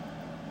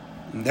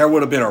 there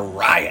would have been a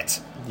riot.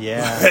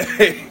 Yeah.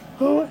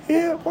 Oh,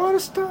 yeah, want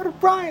to start a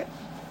riot.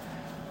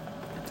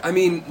 I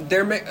mean,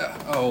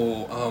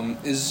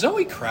 is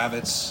Zoe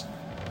Kravitz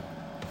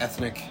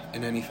ethnic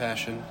in any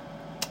fashion?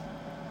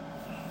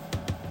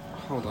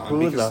 Hold on.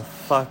 Who the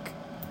fuck?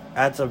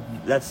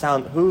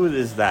 Who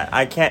is that?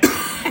 I can't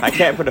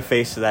put a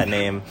face to that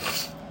name.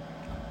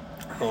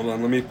 Hold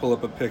on, let me pull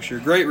up a picture.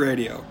 Great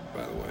radio,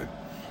 by the way.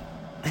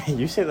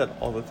 You say that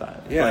all the time.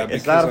 Yeah, like,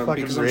 it's not a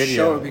fucking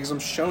radio. Because I'm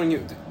showing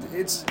you.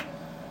 It's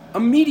a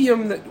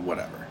medium that,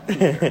 whatever.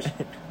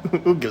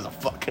 Who gives a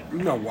fuck?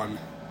 No one.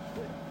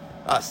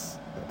 Us.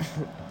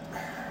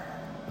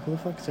 Who the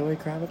fuck is Zoe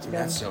Kravitz again?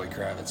 That's Zoe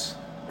Kravitz.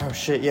 Oh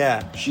shit,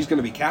 yeah. She's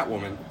gonna be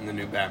Catwoman in the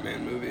new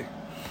Batman movie.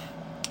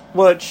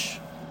 Which...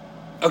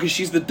 Okay,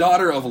 she's the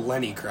daughter of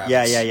Lenny Kravitz.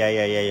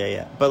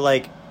 Yeah. But,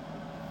 like,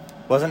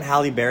 wasn't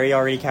Halle Berry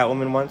already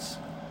Catwoman once?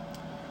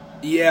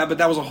 Yeah, but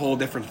that was a whole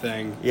different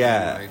thing.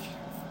 Yeah.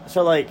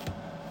 So, like,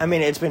 I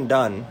mean, it's been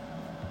done.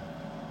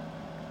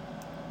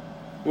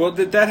 Well,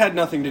 that had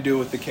nothing to do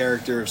with the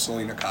character of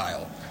Selena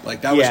Kyle.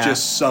 Like, that was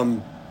just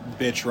some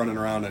bitch running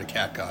around in a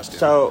cat costume.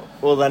 So,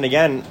 well, then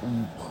again,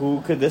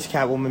 who could this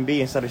Catwoman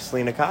be instead of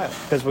Selena Kyle?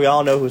 Because we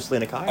all know who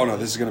Selena Kyle is. Oh, no,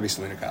 this is going to be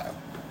Selena Kyle.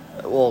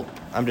 Well,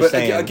 I'm just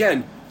saying.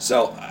 Again,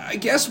 so I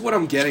guess what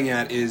I'm getting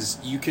at is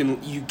you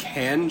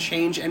can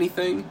change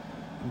anything,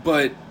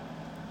 but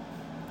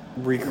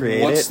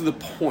recreate what's the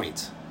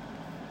point?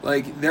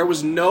 Like, there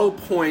was no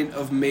point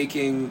of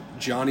making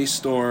Johnny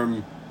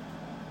Storm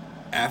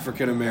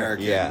African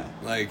American. Yeah.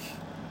 Like,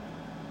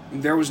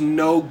 there was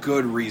no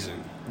good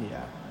reason.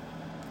 Yeah.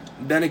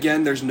 Then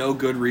again, there's no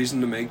good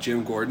reason to make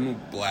Jim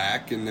Gordon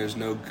black, and there's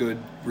no good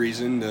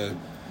reason to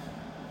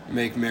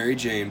make Mary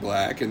Jane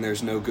black, and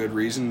there's no good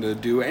reason to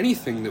do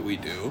anything that we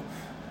do.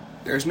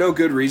 There's no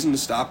good reason to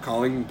stop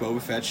calling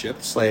Boba Fett's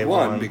ship Slave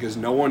One because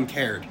no one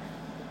cared.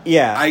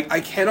 Yeah.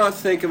 I cannot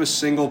think of a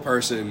single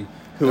person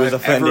who was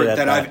offended at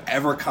that I've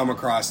ever come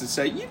across that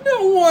say, you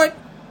know what?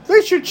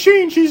 They should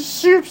change his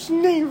ship's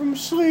name from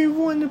Slave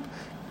One to...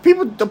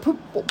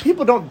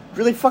 People don't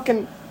really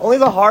fucking... Only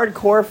the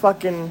hardcore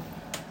fucking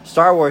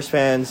Star Wars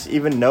fans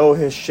even know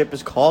his ship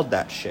is called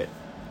that shit.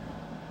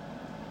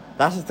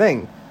 That's the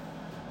thing.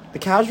 The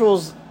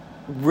casuals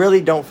really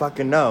don't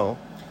fucking know.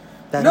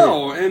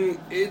 And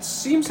it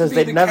seems to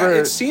be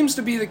it seems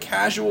to be the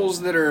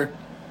casuals that are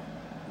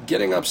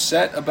getting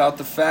upset about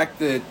the fact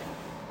that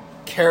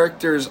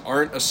characters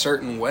aren't a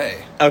certain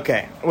way.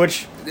 Okay,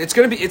 which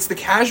it's the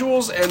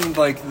casuals and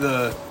like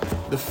the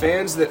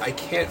fans that I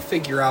can't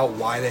figure out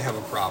why they have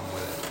a problem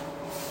with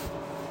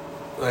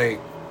it. Like,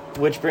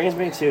 which brings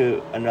me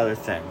to another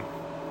thing,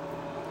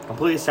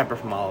 completely separate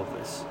from all of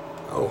this.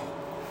 Oh,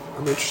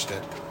 I'm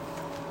interested.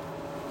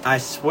 I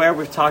swear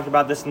we've talked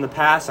about this in the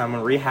past. I'm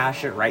gonna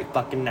rehash it right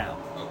fucking now.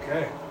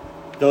 Okay.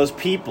 Those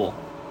people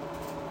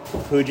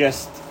who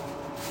just,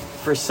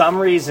 for some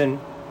reason,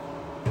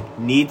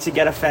 need to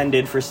get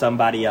offended for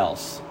somebody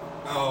else.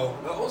 Oh,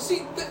 well,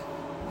 see,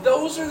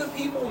 those are the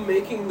people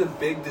making the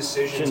big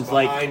decisions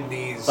behind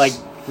these. Like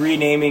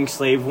renaming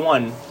Slave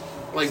One.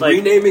 Like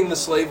renaming the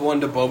Slave One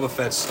to Boba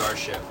Fett's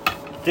starship.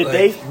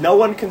 No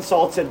one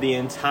consulted the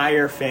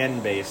entire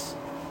fan base.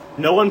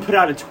 No one put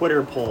out a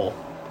Twitter poll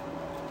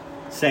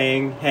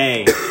saying,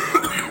 hey,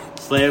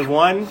 Slave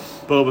One,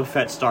 Boba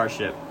Fett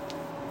starship.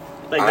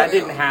 Like, that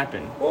didn't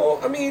happen. Well,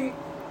 I mean,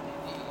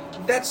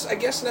 I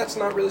guess that's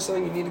not really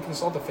something you need to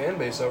consult the fan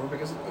base over,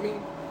 because, I mean,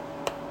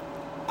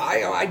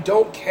 I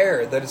don't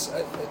care that it's...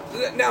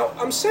 now,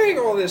 I'm saying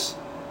all this...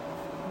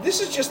 This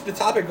is just the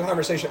topic of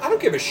conversation. I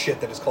don't give a shit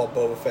that it's called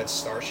Boba Fett's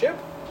starship.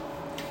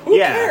 Who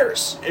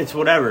cares? It's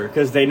whatever,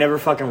 because they never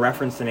fucking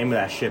referenced the name of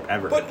that ship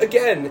ever. But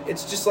again,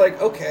 it's just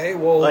like, okay,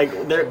 well...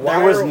 Like, there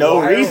was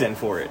no reason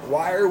for it.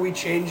 Why are we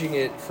changing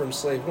it from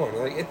Slave One?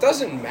 Like, it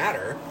doesn't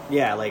matter.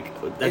 Yeah, like,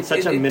 that's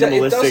such a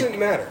minimalistic... It doesn't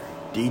matter.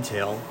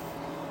 Detail.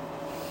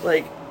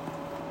 Like,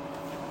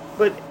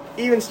 but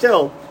even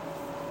still...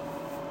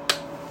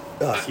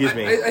 Oh, excuse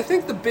me. I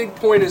think the big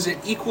point is it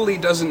equally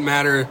doesn't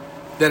matter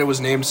that it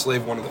was named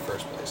Slave One in the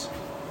first place.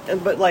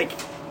 But, like...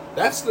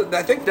 I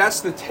think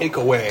that's the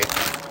takeaway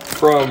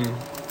from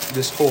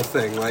this whole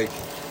thing. Like,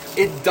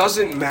 it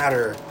doesn't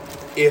matter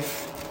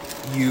if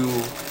you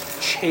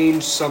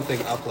change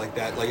something up like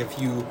that. Like, if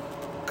you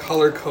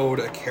color code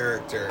a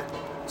character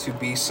to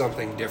be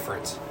something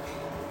different.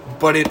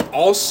 But it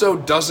also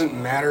doesn't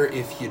matter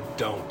if you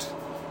don't.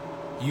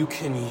 You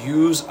can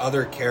use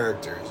other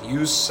characters.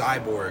 Use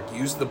Cyborg.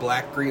 Use the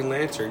Black Green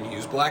Lantern.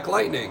 Use Black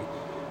Lightning.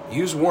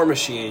 Use War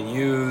Machine.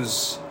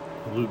 Use...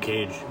 Luke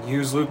Cage.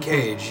 Use Luke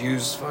Cage.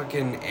 Use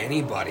fucking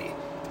anybody.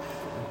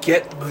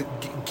 Get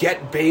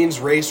Bane's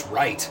race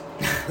right.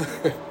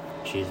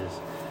 Jesus.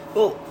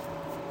 Well,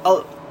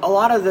 a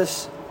lot of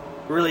this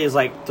really is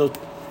like...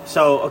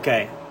 So,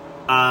 okay.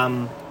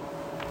 I'm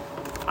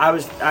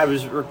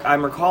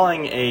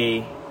recalling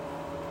a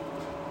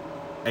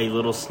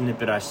little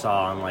snippet I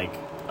saw on, like,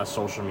 a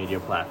social media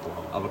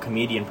platform of a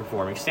comedian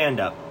performing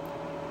stand-up.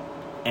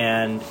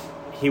 And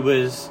he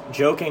was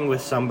joking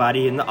with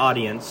somebody in the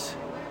audience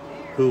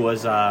who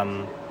was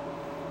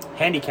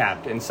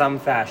handicapped in some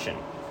fashion,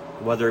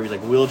 whether it was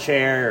like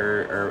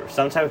wheelchair or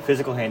some type of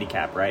physical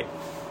handicap, right?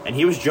 And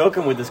he was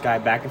joking with this guy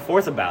back and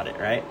forth about it,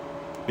 right?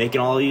 Making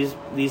all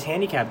these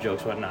handicap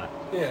jokes, whatnot.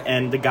 Yeah.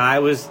 And the guy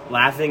was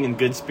laughing in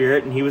good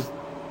spirit, and he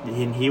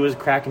was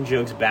cracking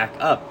jokes back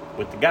up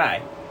with the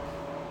guy.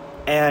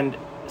 And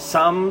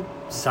some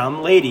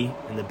lady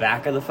in the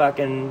back of the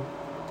fucking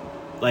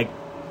like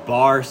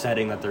bar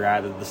setting that they're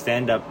at, the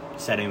stand-up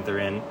setting that they're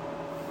in,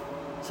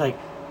 it's like,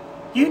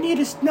 you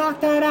need to knock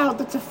that out.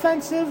 That's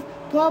offensive.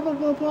 Blah, blah,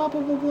 blah, blah, blah,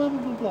 blah, blah,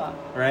 blah, blah.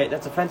 Right?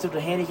 That's offensive to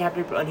handicapped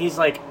people. And he's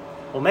like,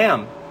 well,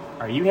 ma'am,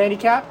 are you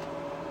handicapped?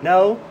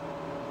 No.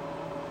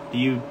 Do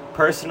you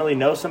personally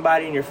know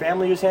somebody in your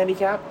family who's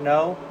handicapped?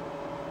 No.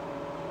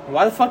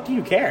 Why the fuck do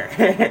you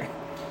care?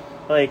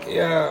 Like...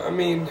 Yeah, I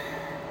mean...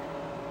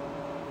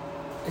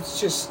 It's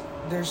just...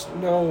 There's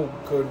no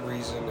good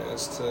reason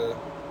as to...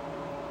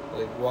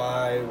 Like,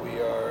 why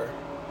we are...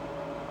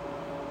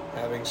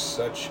 having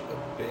such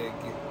a big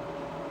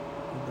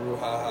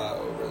brouhaha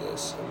over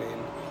this. I mean,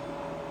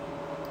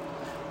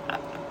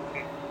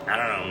 I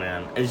don't know,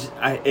 man.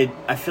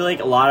 I feel like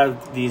a lot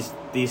of these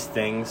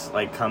things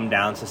like come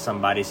down to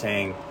somebody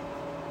saying,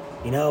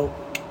 you know,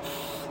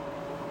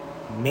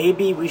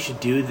 maybe we should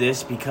do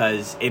this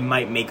because it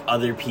might make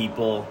other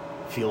people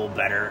feel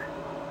better,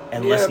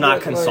 and let's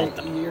not consult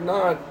them. You're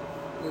not.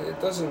 It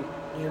doesn't.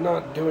 You're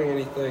not doing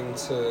anything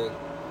to.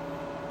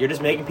 You're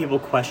just making people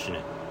question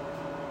it.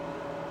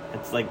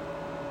 It's like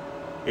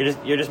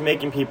you're just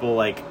making people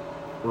like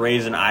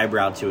raise an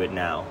eyebrow to it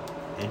now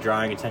and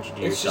drawing attention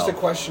to yourself. It's just a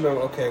question of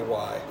okay,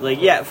 why?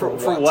 Like for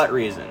what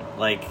reason?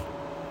 Like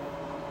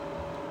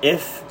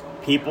if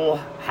people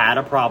had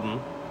a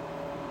problem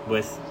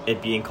with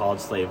it being called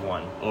Slave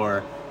 1,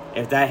 or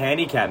if that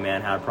handicapped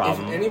man had a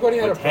problem, if anybody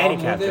had a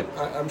problem with it,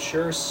 I'm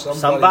sure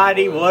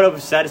somebody would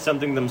have said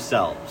something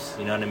themselves.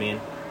 You know what I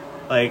mean?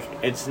 Like,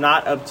 it's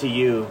not up to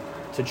you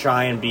to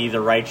try and be the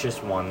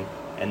righteous one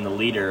and the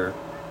leader.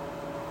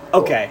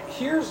 Okay.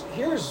 Well,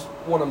 here's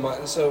one of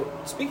my... So,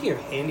 speaking of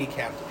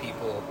handicapped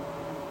people,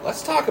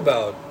 let's talk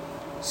about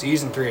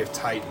Season 3 of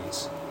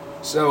Titans.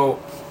 So,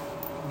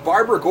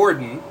 Barbara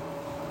Gordon,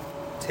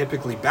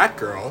 typically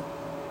Batgirl,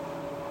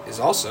 is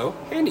also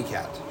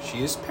handicapped.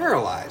 She is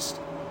paralyzed.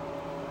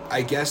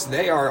 I guess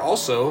they are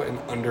also an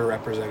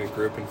underrepresented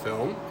group in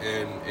film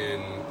and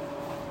in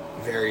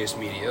various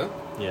media.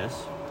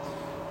 Yes.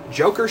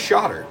 Joker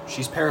shot her.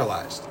 She's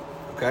paralyzed.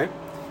 Okay?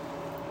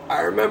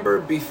 I remember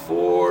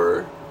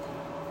before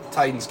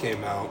Titans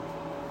came out,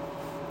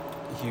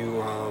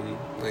 you,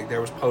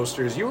 there was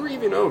posters. You were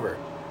even over,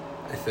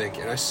 I think.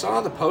 And I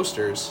saw the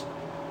posters,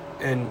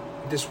 and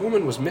this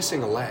woman was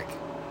missing a leg.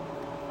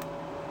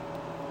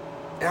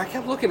 And I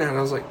kept looking at it, and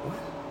I was like, what?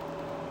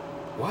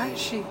 Why is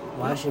she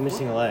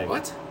missing a leg?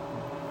 What?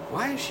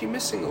 Why is she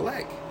missing a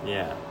leg?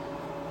 Yeah.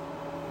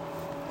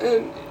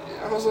 And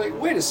I was like,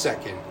 wait a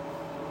second.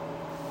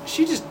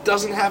 She just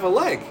doesn't have a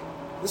leg.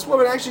 This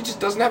woman actually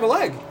just doesn't have a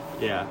leg.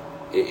 Yeah.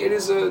 It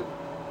is a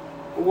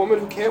woman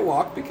who can't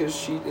walk because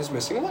she is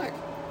missing a leg.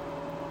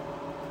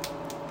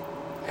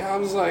 And I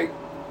was like,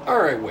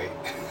 alright, wait.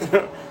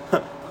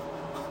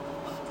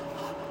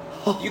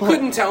 You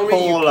couldn't tell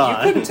me you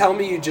couldn't tell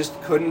me you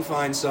just couldn't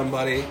find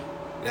somebody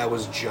that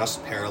was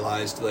just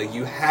paralyzed. Like,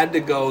 you had to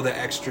go the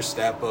extra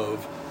step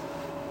of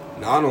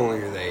not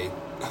only are they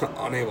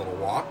unable to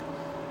walk,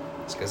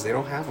 it's because they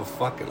don't have a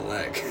fucking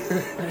leg.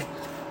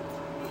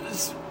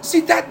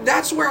 See,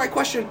 that's where I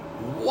question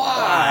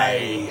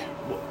why.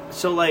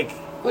 So, like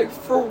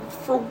for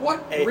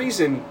what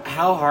reason?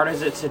 How hard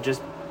is it to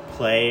just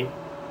play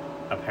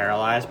a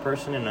paralyzed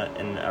person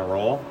in a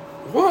role?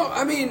 Well,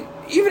 I mean,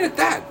 even at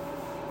that,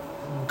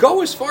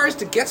 go as far as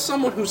to get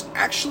someone who's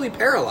actually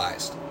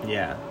paralyzed.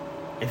 Yeah.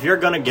 If you're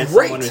gonna get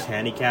someone who's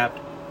handicapped,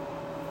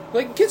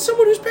 like, get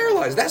someone who's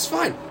paralyzed. That's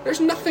fine. There's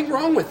nothing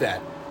wrong with that.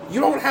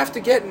 You don't have to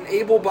get an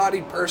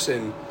able-bodied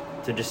person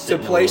to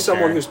play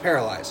someone who's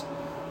paralyzed.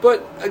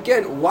 But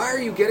again, why are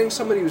you getting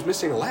somebody who's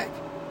missing a leg?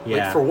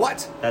 Yeah. Like, for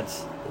what?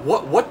 That's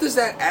what does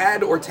that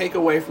add or take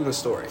away from the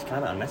story? It's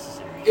kind of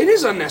unnecessary. It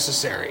is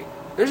unnecessary.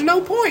 There's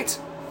no point.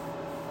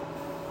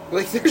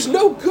 Like, there's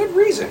no good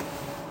reason.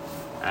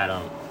 I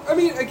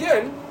mean,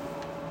 again,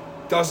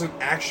 doesn't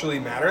actually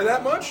matter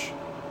that much?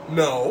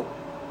 No.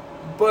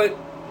 But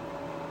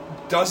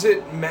does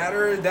it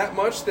matter that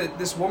much that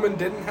this woman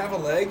didn't have a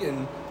leg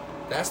and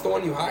that's the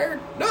one you hired?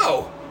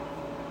 No.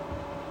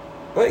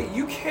 Like,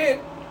 you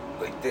can't...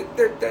 Like,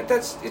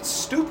 it's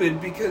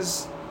stupid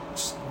because...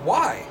 Just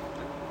why?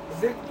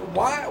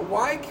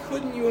 Why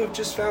couldn't you have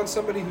just found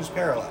somebody who's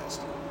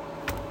paralyzed?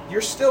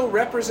 You're still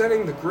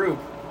representing the group,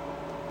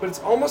 but it's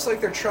almost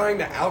like they're trying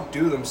to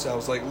outdo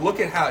themselves. Like, look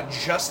at how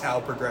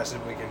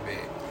progressive we can be.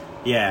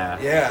 Yeah.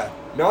 Yeah.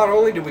 Not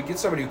only did we get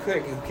somebody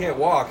who can't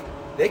walk,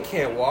 they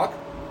can't walk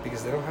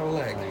because they don't have a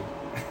leg.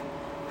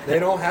 They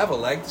don't have a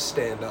leg to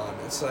stand on.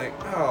 It's like,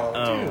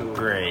 dude.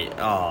 Great.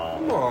 Oh.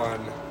 Come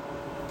on.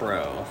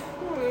 Bro.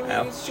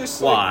 It's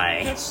just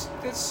why? Like,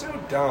 it's so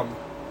dumb.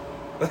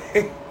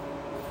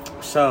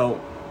 So,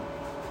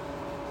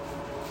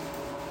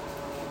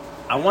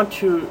 I want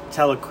to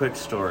tell a quick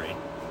story.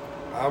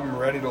 I'm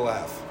ready to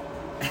laugh.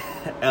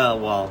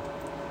 Well,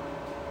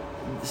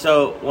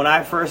 so when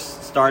I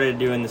first started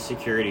doing the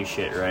security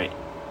shit, right,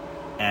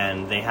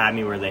 and they had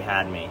me where they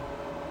had me,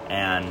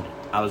 and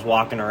I was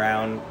walking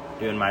around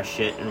doing my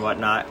shit and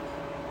whatnot.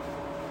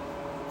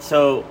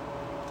 So,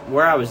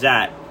 where I was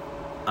at,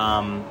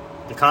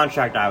 the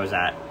contract I was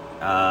at,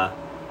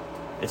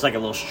 it's like a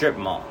little strip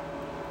mall,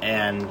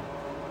 and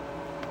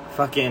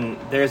fucking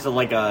there's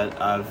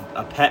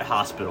a pet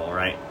hospital,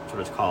 right? That's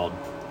what it's called.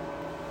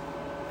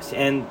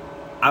 And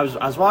I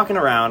was walking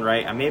around,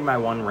 right? I made my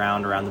one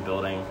round around the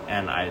building,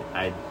 and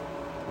I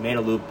made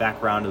a loop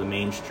back around to the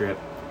main strip,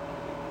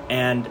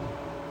 and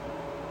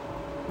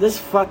this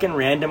fucking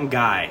random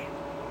guy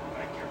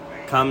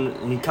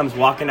comes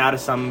walking out of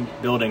some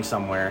building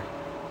somewhere,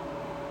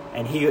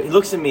 and he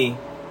looks at me,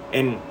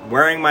 and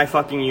wearing my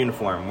fucking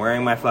uniform,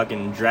 wearing my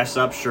fucking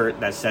dress-up shirt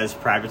that says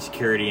private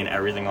security and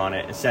everything on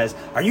it, it says,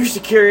 "Are you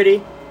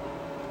security?"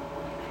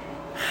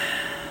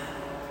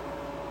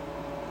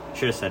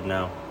 should have said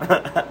no.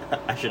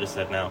 I should have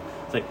said no.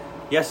 It's like,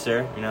 yes,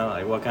 sir. You know,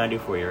 like, what can I do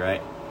for you, right?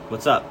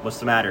 What's up? What's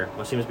the matter?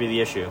 What seems to be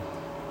the issue?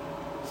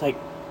 It's like,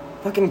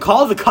 fucking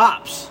call the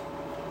cops.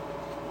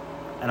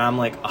 And I'm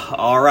like,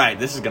 all right,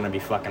 this is going to be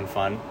fucking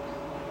fun.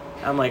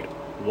 And I'm like,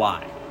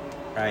 why?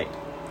 Right?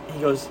 And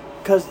he goes,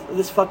 because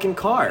this fucking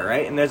car,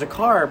 right? And there's a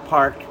car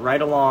parked right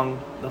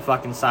along the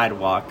fucking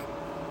sidewalk.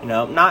 You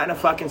know, not in a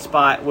fucking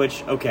spot,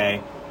 which,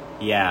 okay,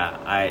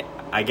 yeah,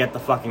 I get the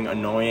fucking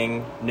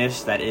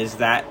annoyingness that is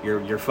that.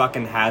 Your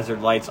fucking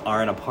hazard lights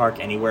aren't a park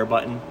anywhere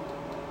button.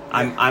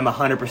 I'm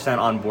 100%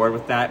 on board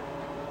with that.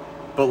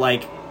 But,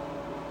 like,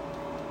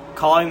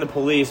 calling the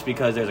police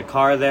because there's a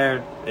car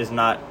there is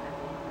not...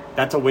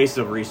 That's a waste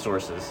of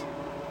resources.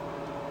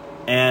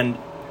 And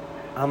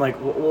I'm like,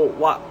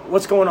 well,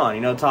 what's going on?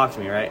 You know, talk to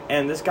me, right?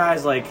 And this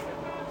guy's like,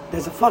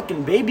 there's a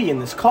fucking baby in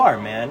this car,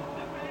 man.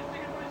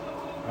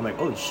 I'm like,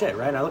 holy shit,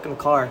 right? And I look in the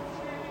car.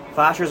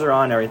 Flashers are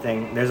on and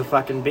everything. There's a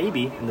fucking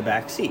baby in the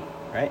back seat,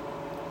 right?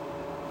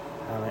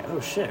 And I'm like,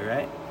 oh shit,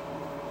 right?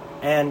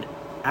 And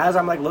as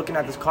I'm like looking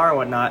at this car and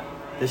whatnot,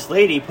 this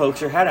lady pokes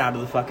her head out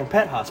of the fucking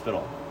pet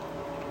hospital.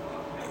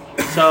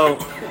 So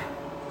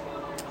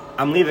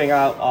I'm leaving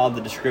out all the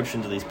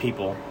descriptions of these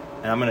people,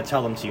 and I'm going to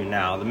tell them to you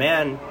now. The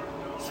man,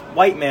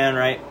 white man,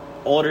 right?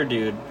 Older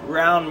dude,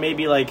 around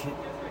maybe like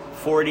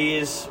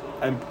 40s,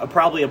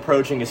 probably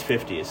approaching his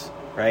 50s,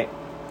 right?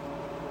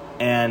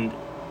 And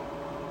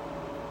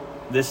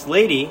this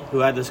lady who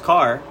had this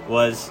car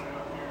was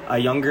a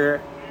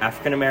younger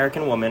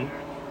African-American woman,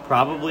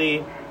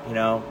 probably, you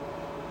know,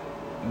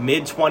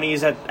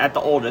 mid-20s at the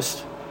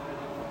oldest,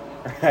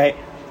 right?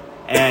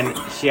 And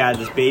she had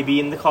this baby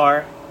in the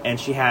car, and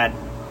she had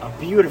a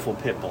beautiful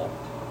pit bull,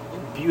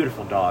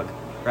 beautiful dog,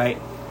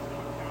 right?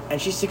 And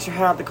she sticks her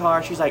head out the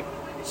car. She's like,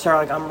 sir,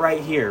 like, I'm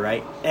right here,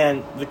 right?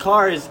 And the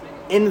car is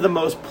in the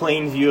most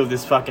plain view of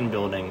this fucking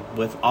building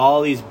with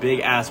all these big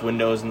ass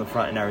windows in the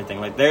front and everything.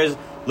 Like, there's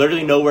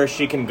literally nowhere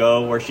she can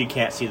go where she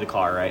can't see the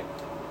car, right?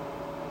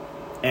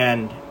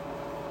 And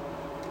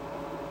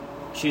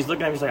she's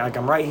looking at me, she's like,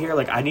 I'm right here.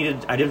 Like,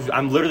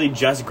 I'm literally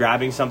just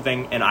grabbing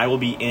something, and I will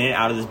be in and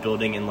out of this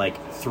building in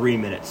like 3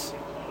 minutes,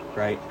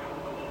 right?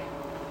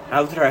 I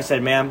looked at her, I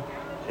said, ma'am,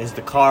 is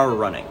the car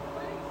running?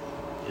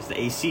 Is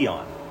the AC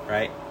on,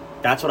 right?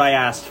 That's what I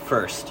asked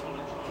first.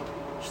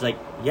 She's like,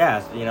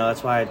 yeah, you know,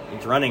 that's why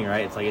it's running,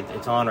 right? It's like,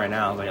 it's on right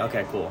now. I was like,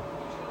 okay, cool.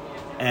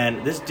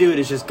 And this dude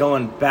is just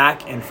going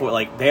back and forth.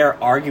 Like,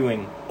 they're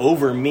arguing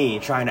over me,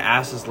 trying to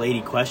ask this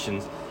lady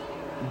questions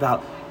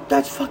about,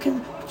 that's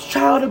fucking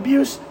child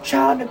abuse,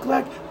 child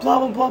neglect, blah,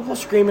 blah, blah, blah,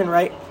 screaming,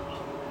 right?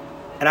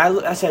 And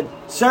I said,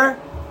 sir,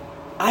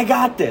 I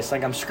got this.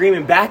 Like, I'm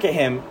screaming back at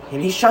him,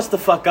 and he shuts the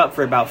fuck up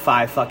for about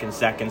 5 fucking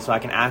seconds so I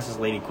can ask this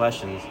lady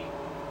questions.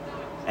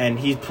 And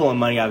he's pulling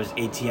money out of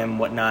his ATM and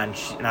whatnot,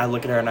 and I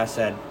look at her and I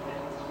said,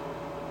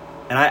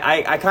 and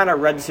I kind of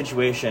read the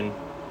situation,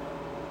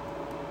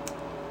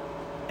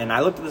 and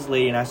I looked at this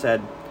lady and I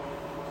said,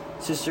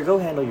 sister, go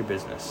handle your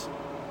business.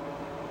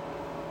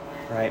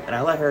 Right? And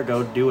I let her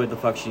go do what the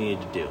fuck she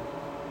needed to do.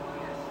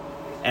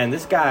 And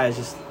this guy is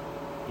just,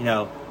 you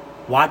know,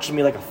 watching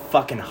me like a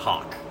fucking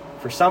hawk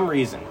for some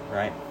reason,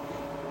 right?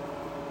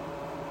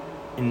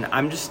 And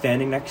I'm just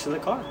standing next to the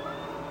car.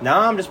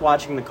 Now I'm just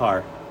watching the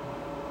car.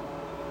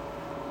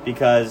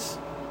 Because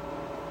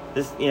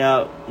this, you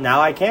know,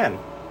 now I can.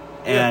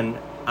 And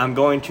I'm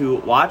going to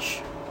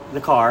watch the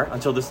car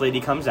until this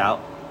lady comes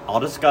out. I'll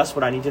discuss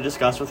what I need to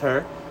discuss with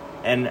her.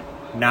 And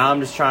now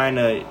I'm just trying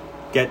to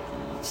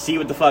see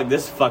what the fuck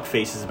this fuck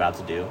face is about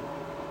to do.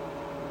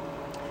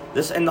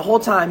 And the whole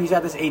time he's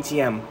at this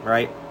ATM,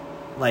 right?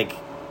 Like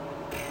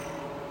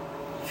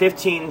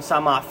 15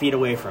 some odd feet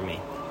away from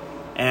me.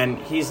 And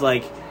he's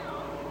like,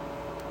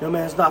 yo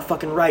man, it's not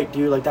fucking right,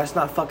 dude. Like, that's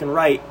not fucking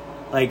right.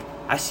 Like,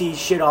 I see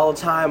shit all the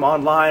time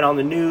online on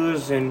the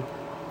news and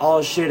all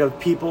the shit of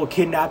people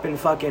kidnapping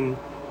fucking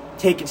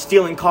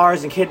stealing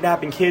cars and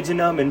kidnapping kids in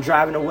them and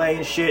driving away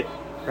and shit,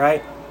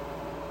 right?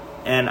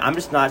 And I'm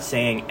just not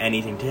saying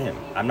anything to him.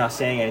 I'm not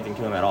saying anything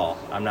to him at all.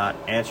 I'm not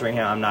answering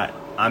him.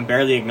 I'm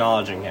barely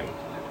acknowledging him.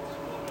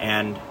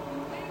 And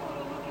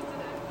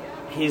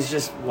he's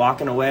just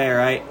walking away,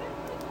 right?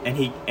 And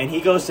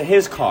he goes to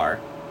his car,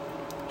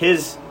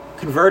 his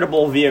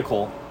convertible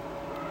vehicle,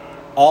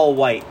 all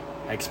white,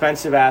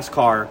 expensive ass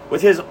car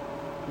with his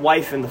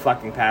wife in the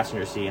fucking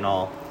passenger seat and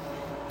all,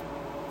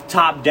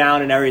 top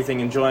down and everything,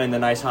 enjoying the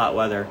nice hot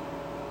weather.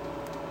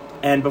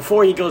 And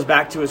before he goes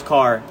back to his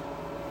car,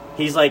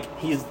 he's like,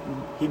 he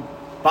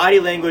body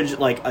language,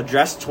 like,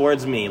 addressed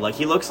towards me. Like,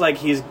 he looks like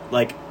he's,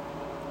 like,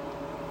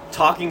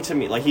 talking to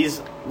me. Like,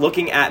 he's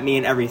looking at me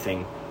and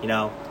everything, you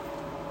know?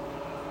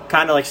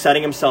 Kind of, like,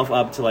 setting himself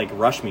up to, like,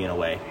 rush me in a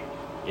way.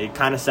 It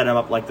kind of set him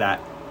up like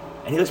that.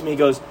 And he looks at me, he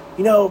goes,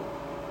 you know,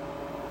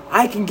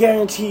 I can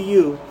guarantee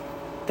you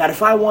that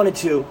if I wanted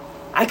to,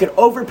 I could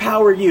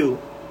overpower you,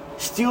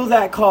 steal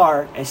that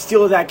car, and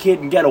steal that kid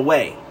and get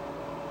away.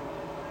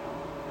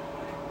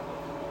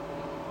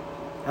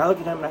 And I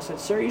looked at him and I said,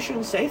 sir, you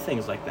shouldn't say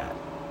things like that.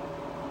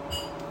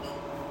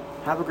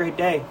 Have a great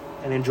day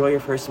and enjoy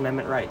your First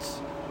Amendment rights.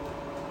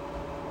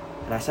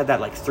 And I said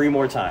that like 3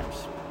 more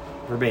times,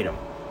 verbatim.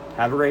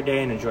 Have a great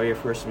day and enjoy your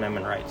First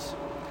Amendment rights.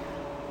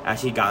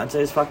 As he got into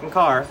his fucking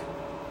car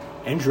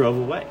and drove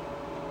away.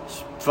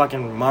 Just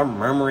fucking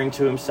murmuring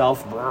to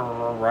himself,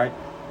 right?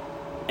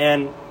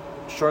 And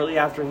shortly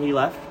after he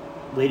left,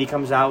 lady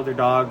comes out with her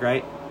dog,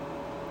 right?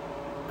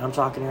 And I'm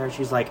talking to her,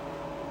 she's like,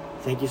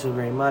 thank you so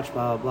very much,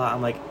 blah, blah, blah.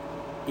 I'm like,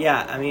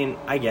 yeah, I mean,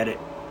 I get it.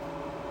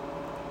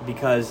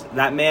 Because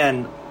that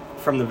man,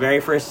 from the very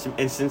first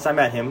instance I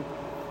met him,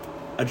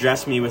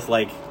 addressed me with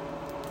like,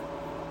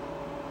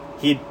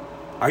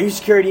 are you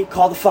security?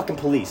 Call the fucking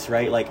police,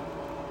 right? Like,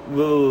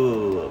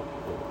 whoa.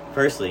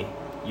 Firstly,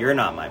 you're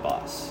not my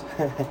boss.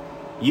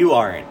 You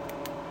aren't.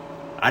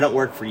 I don't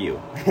work for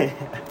you.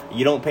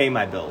 You don't pay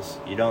my bills.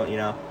 You don't, you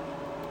know.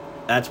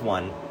 That's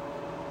one.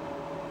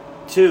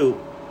 2,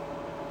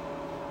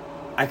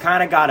 I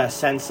kind of got a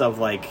sense of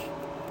like,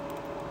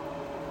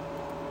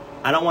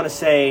 I don't want to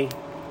say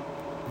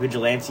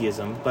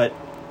vigilantism, but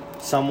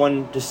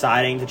someone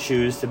deciding to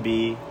choose to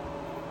be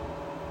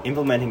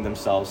implementing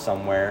themselves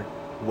somewhere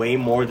way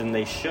more than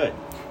they should.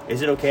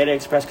 Is it okay to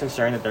express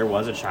concern that there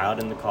was a child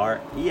in the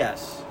car?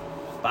 Yes.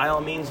 By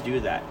all means do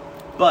that.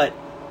 But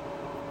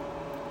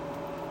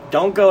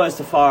don't go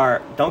so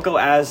far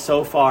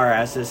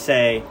as to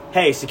say,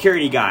 hey,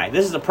 security guy,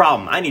 this is a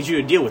problem. I need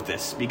you to deal with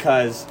this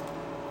because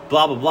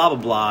blah, blah, blah, blah,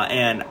 blah.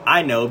 And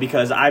I know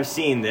because I've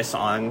seen this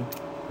on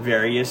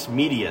various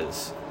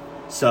medias.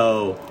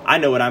 So I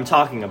know what I'm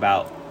talking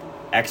about.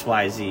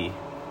 XYZ.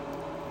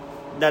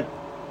 That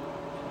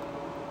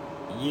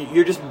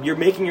you're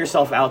making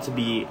yourself out to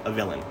be a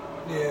villain.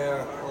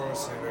 Yeah,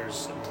 honestly,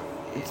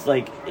 it's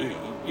like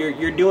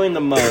you're doing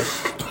the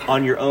most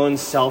on your own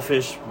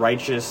selfish,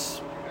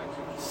 righteous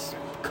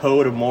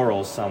code of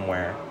morals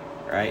somewhere,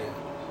 right?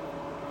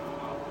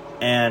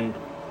 And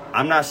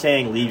I'm not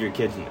saying leave your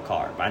kids in the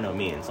car by no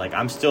means. Like,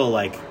 I'm still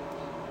like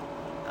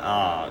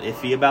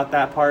iffy about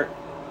that part,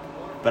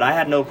 but I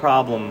had no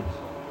problem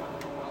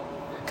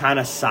kind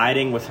of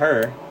siding with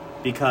her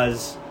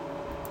because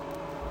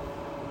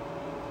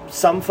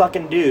some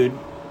fucking dude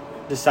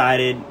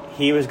decided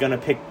he was gonna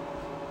pick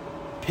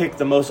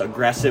the most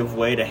aggressive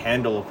way to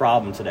handle a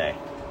problem today.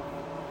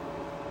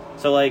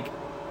 So like,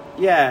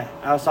 yeah,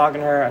 I was talking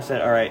to her, I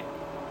said, alright,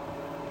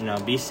 you know,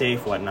 be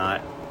safe,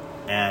 whatnot.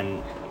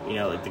 And, you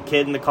know, like, the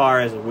kid in the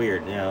car is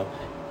weird, you know.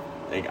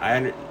 Like,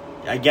 I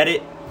get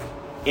it,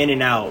 in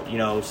and out, you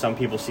know, some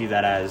people see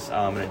that as, oh,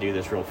 I'm gonna do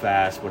this real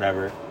fast,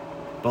 whatever.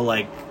 But,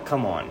 like,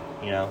 come on,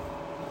 you know.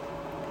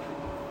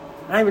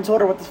 I even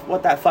told her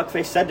what that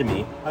fuckface said to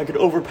me. I could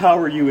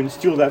overpower you and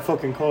steal that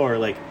fucking car,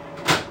 like,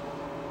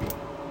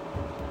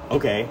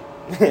 okay.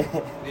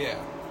 Yeah.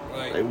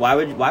 Like, why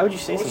would you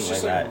say something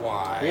like that?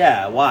 Why?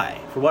 Yeah, why?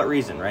 For what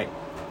reason, right?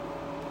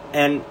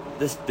 And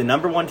the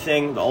number one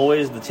thing, the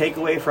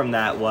takeaway from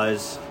that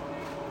was,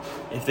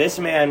 if this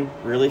man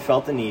really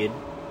felt the need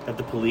that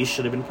the police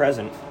should have been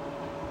present,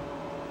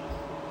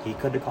 he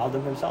could have called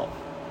them himself.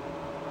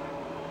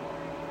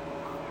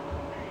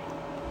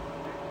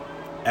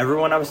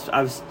 Everyone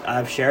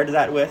I've shared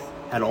that with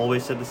had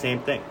always said the same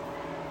thing.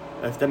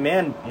 If the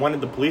man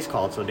wanted the police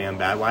called so damn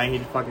bad, why didn't he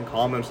just fucking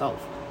call them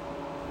himself?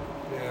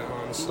 Yeah,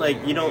 honestly.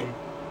 Like, you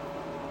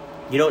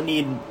don't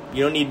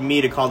need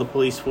me to call the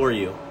police for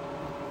you.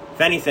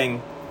 If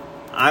anything,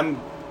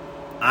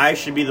 I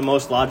should be the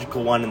most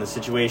logical one in the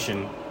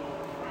situation,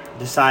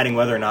 deciding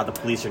whether or not the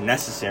police are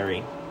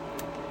necessary.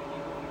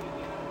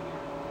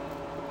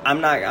 I'm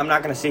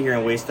not going to sit here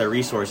and waste their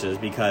resources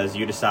because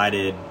you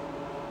decided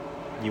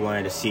you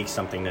wanted to seek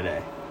something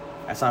today.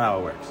 That's not how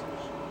it works.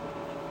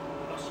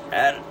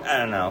 I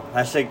don't know.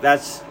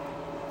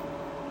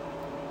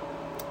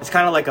 It's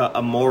kind of like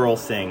a moral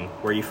thing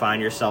where you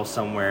find yourself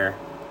somewhere,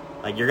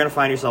 like, you're going to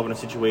find yourself in a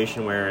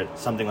situation where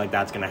something like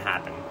that's going to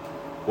happen.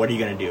 What are you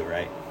going to do,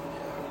 right?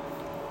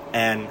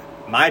 And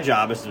my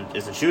job is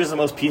to choose the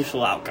most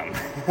peaceful outcome.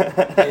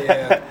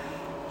 Yeah.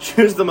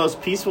 Choose the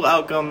most peaceful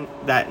outcome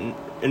that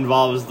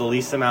involves the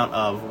least amount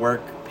of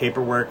work,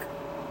 paperwork,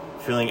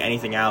 filling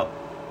anything out,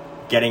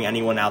 getting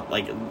anyone out.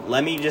 Like,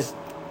 let me just,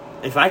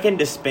 if I can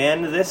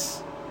disband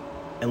this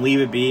and leave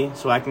it be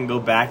so I can go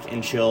back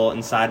and chill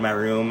inside my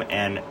room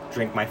and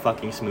drink my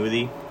fucking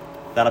smoothie,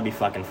 that'll be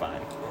fucking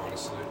fine.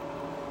 Honestly.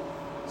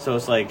 So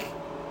it's like,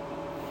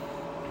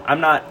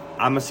 I'm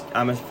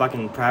a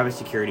fucking private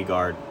security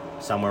guard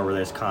somewhere where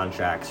there's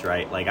contracts,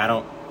 right? Like,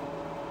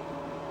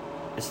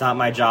 it's not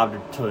my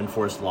job to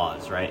enforce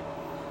laws, right?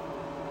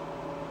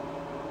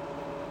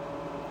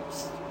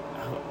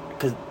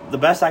 Because the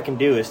best I can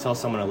do is tell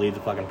someone to leave the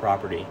fucking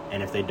property,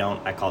 and if they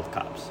don't, I call the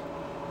cops.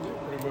 Yeah,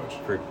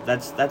 pretty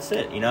much. That's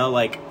it, you know,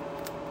 like,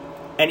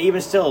 and even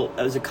still,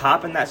 as a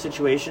cop in that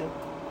situation,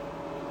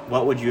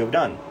 what would you have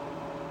done?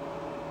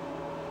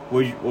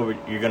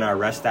 You're gonna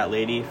arrest that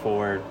lady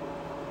for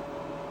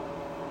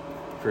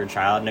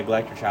child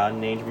neglect or child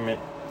endangerment?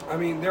 I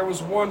mean, there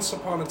was once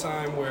upon a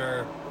time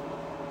where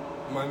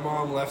my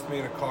mom left me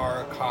in a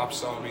car, a cop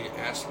saw me,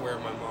 asked where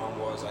my mom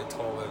was, I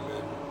told him,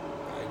 and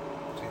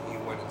he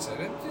went and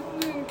said,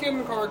 get in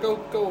the car, go.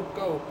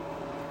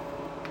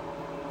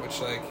 Which,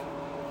 like,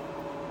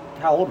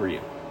 How old were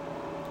you?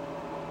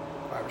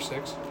 5 or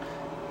 6.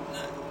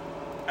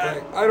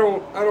 Like, I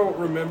don't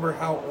remember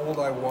how old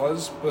I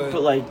was, but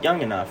like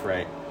young enough,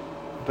 right?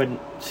 But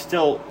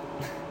still,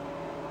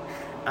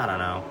 I don't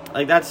know.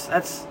 Like that's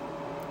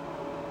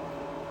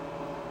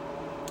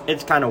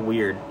it's kind of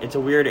weird. It's a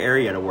weird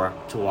area to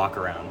walk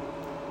around.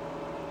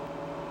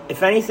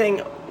 If anything,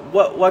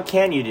 what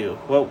can you do?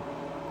 Well,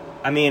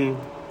 I mean,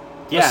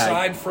 yeah.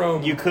 Aside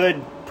from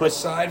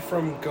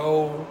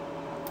go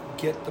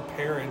get the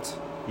parent.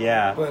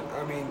 Yeah. But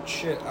I mean,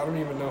 shit. I don't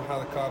even know how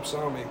the cops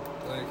saw me.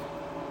 Like.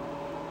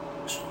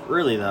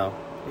 Really though,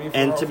 I mean,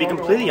 and to be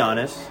completely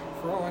honest,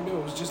 for all I knew,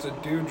 it was just a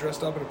dude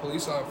dressed up in a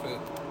police outfit.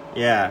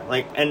 Yeah,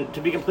 like, and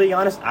to be completely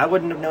honest, I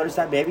wouldn't have noticed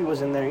that baby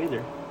was in there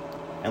either,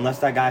 unless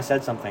that guy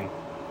said something.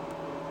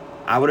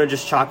 I would have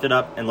just chalked it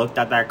up and looked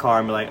at that car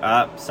and be like,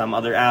 some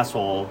other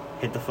asshole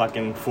hit the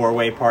fucking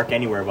 4-way park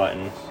anywhere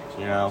button,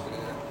 you know?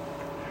 Yeah.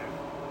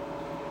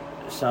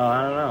 So,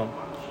 I don't know.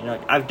 You know,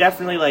 I've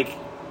definitely, like,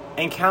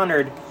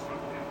 encountered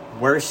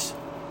worse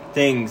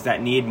things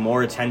that need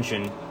more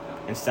attention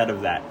instead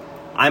of that.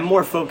 I'm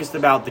more focused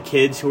about the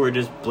kids who are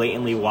just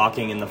blatantly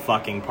walking in the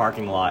fucking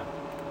parking lot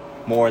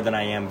more than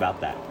I am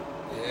about that.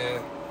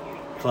 Yeah.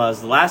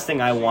 Because the last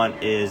thing I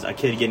want is a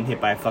kid getting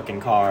hit by a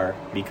fucking car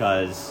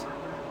because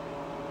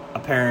a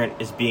parent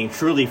is being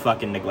truly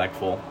fucking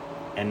neglectful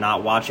and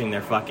not watching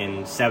their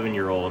fucking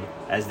 7-year-old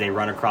as they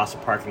run across a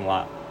parking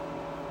lot.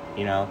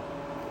 You know?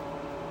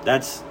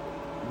 That's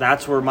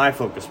where my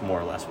focus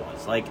more or less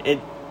was. Like,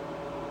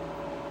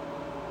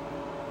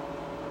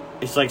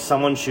 it's like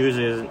someone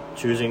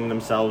choosing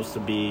themselves to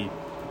be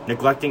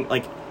neglecting,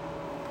 like,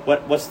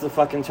 what's the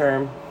fucking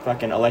term?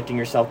 Fucking electing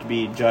yourself to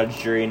be judge,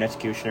 jury, and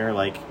executioner.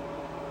 Like,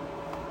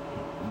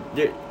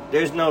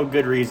 there's no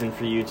good reason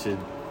for you to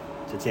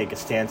take a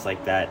stance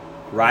like that.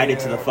 Ride it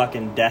to the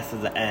fucking death of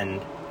the end.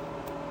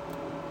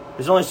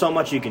 There's only so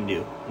much you can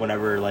do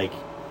whenever, like,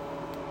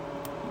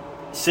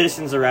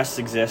 citizens' arrests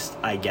exist,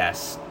 I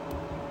guess.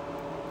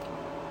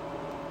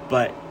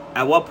 But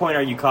at what point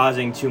are you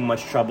causing too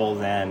much trouble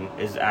then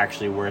is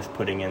actually worth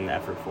putting in the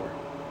effort for?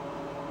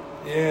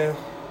 Yeah.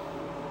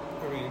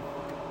 I mean...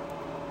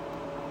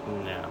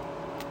 Yeah.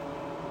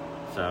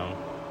 So,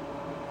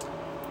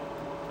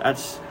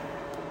 that's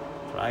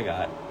what I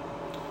got.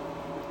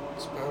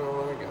 That's about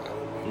all I got.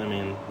 I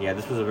mean, yeah,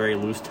 this was a very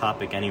loose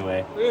topic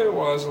anyway. It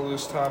was a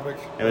loose topic.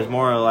 It was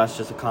more or less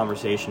just a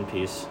conversation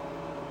piece.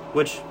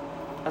 Which,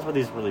 that's what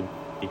these really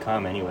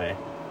become anyway.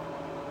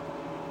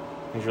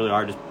 These really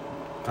are just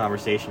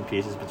conversation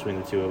pieces between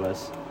the two of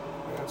us.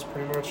 That's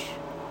pretty much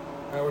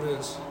how it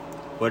is.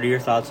 What are your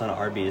thoughts on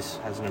Arby's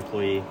as an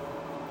employee?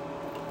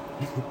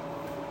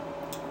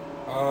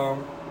 I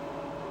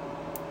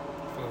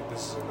feel like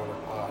this is another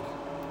pod.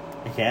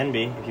 It can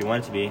be, if you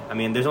want it to be. I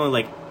mean, there's only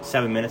like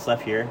 7 minutes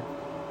left here.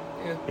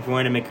 Yeah. If you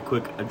wanted to make a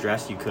quick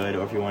address, you could,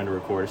 or if you wanted to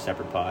record a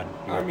separate pod.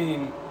 I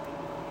mean,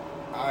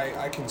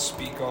 I can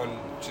speak on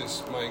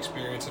just my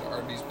experience at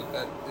Arby's, but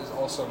that is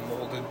also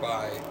molded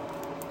by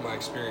my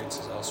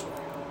experiences elsewhere.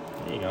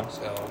 There you go.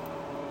 So,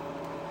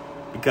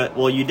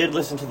 well, you did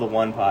listen to the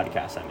one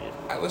podcast I made.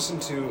 I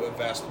listened to a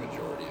vast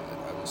majority of it,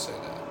 I will say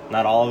that.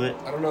 Not all of it?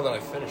 I don't know that I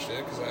finished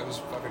it, because I was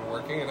fucking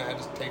working and I had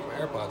to take my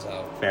AirPods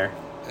out. Fair.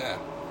 Yeah.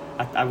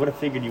 I would have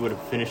figured you would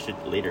have finished it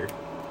later.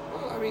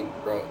 Well, I mean,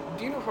 bro,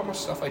 do you know how much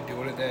stuff I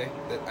do in a day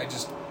that I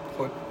just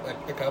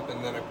pick up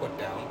and then I put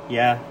down?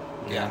 Yeah.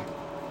 100%.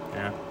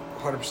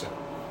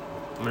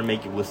 I'm going to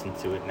make you listen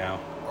to it now.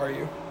 Are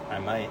you? I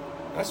might.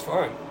 That's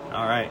fine.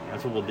 All right,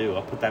 that's what we'll do.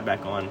 I'll put that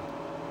back on.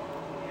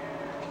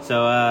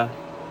 So,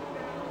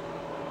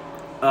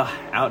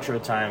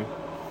 outro time.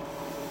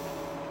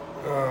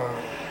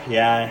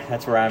 Yeah,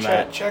 that's where I'm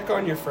at. Check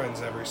on your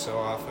friends every so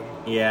often.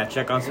 Yeah,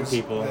 check on some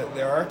people.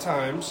 There are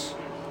times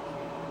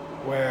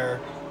where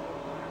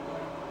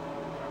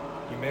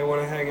you may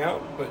want to hang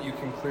out, but you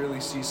can clearly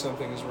see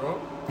something is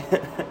wrong.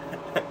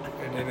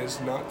 And it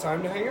is not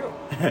time to hang out.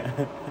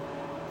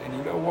 And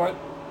you know what?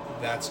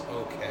 That's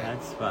okay.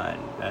 That's fine.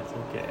 That's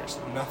okay. There's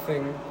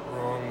nothing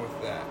wrong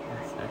with that.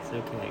 That's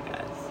okay,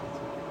 guys. That's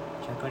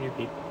okay. Check on your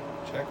people.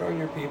 Check on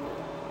your people.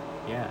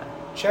 Yeah.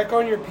 Check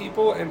on your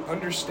people and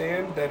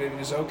understand that it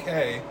is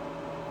okay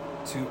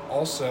to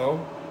also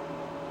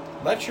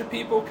let your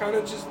people kind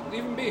of just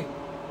leave them be.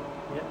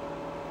 Yeah.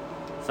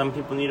 Some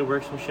people need to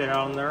work some shit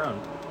out on their own.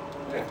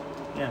 Yeah.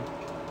 Yeah.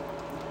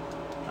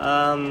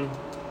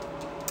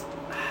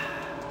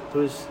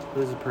 Who's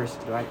a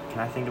person? Can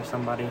I think of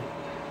somebody?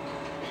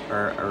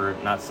 Or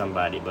not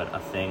somebody, but a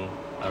thing,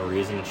 a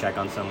reason to check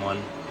on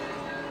someone.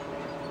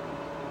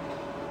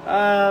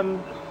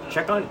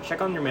 Check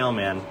on your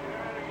mailman.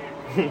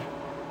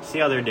 See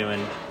how they're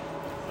doing.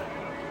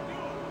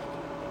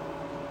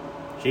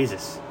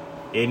 Jesus.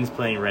 Aiden's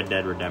playing Red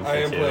Dead Redemption 2.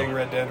 I am playing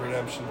Red Dead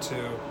Redemption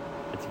 2.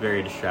 It's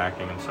very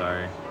distracting, I'm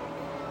sorry.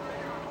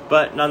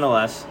 But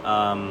nonetheless,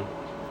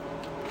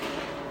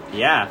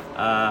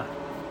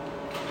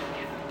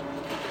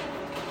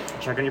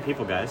 check on your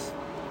people, guys.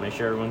 Make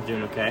sure everyone's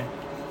doing okay.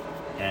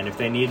 And if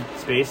they need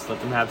space, let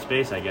them have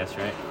space, I guess,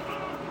 right?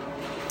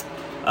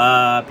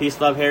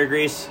 Peace, love, hair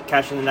grease.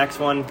 Catching the next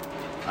one.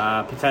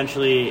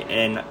 Potentially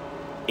an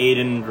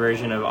Aiden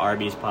version of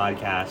Arby's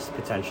podcast,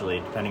 potentially,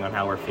 depending on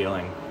how we're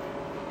feeling.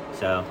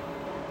 So,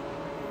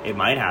 it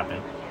might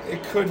happen.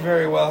 It could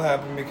very well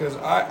happen because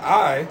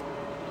I,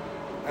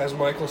 as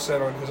Michael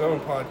said on his own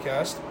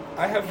podcast,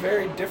 I have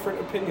very different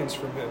opinions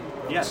from him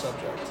on the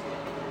subject.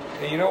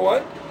 And you know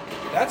what?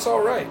 That's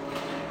all right.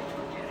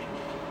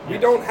 We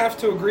don't have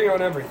to agree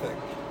on everything.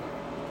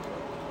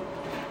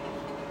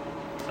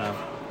 So,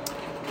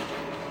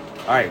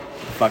 all right,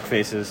 fuck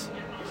faces.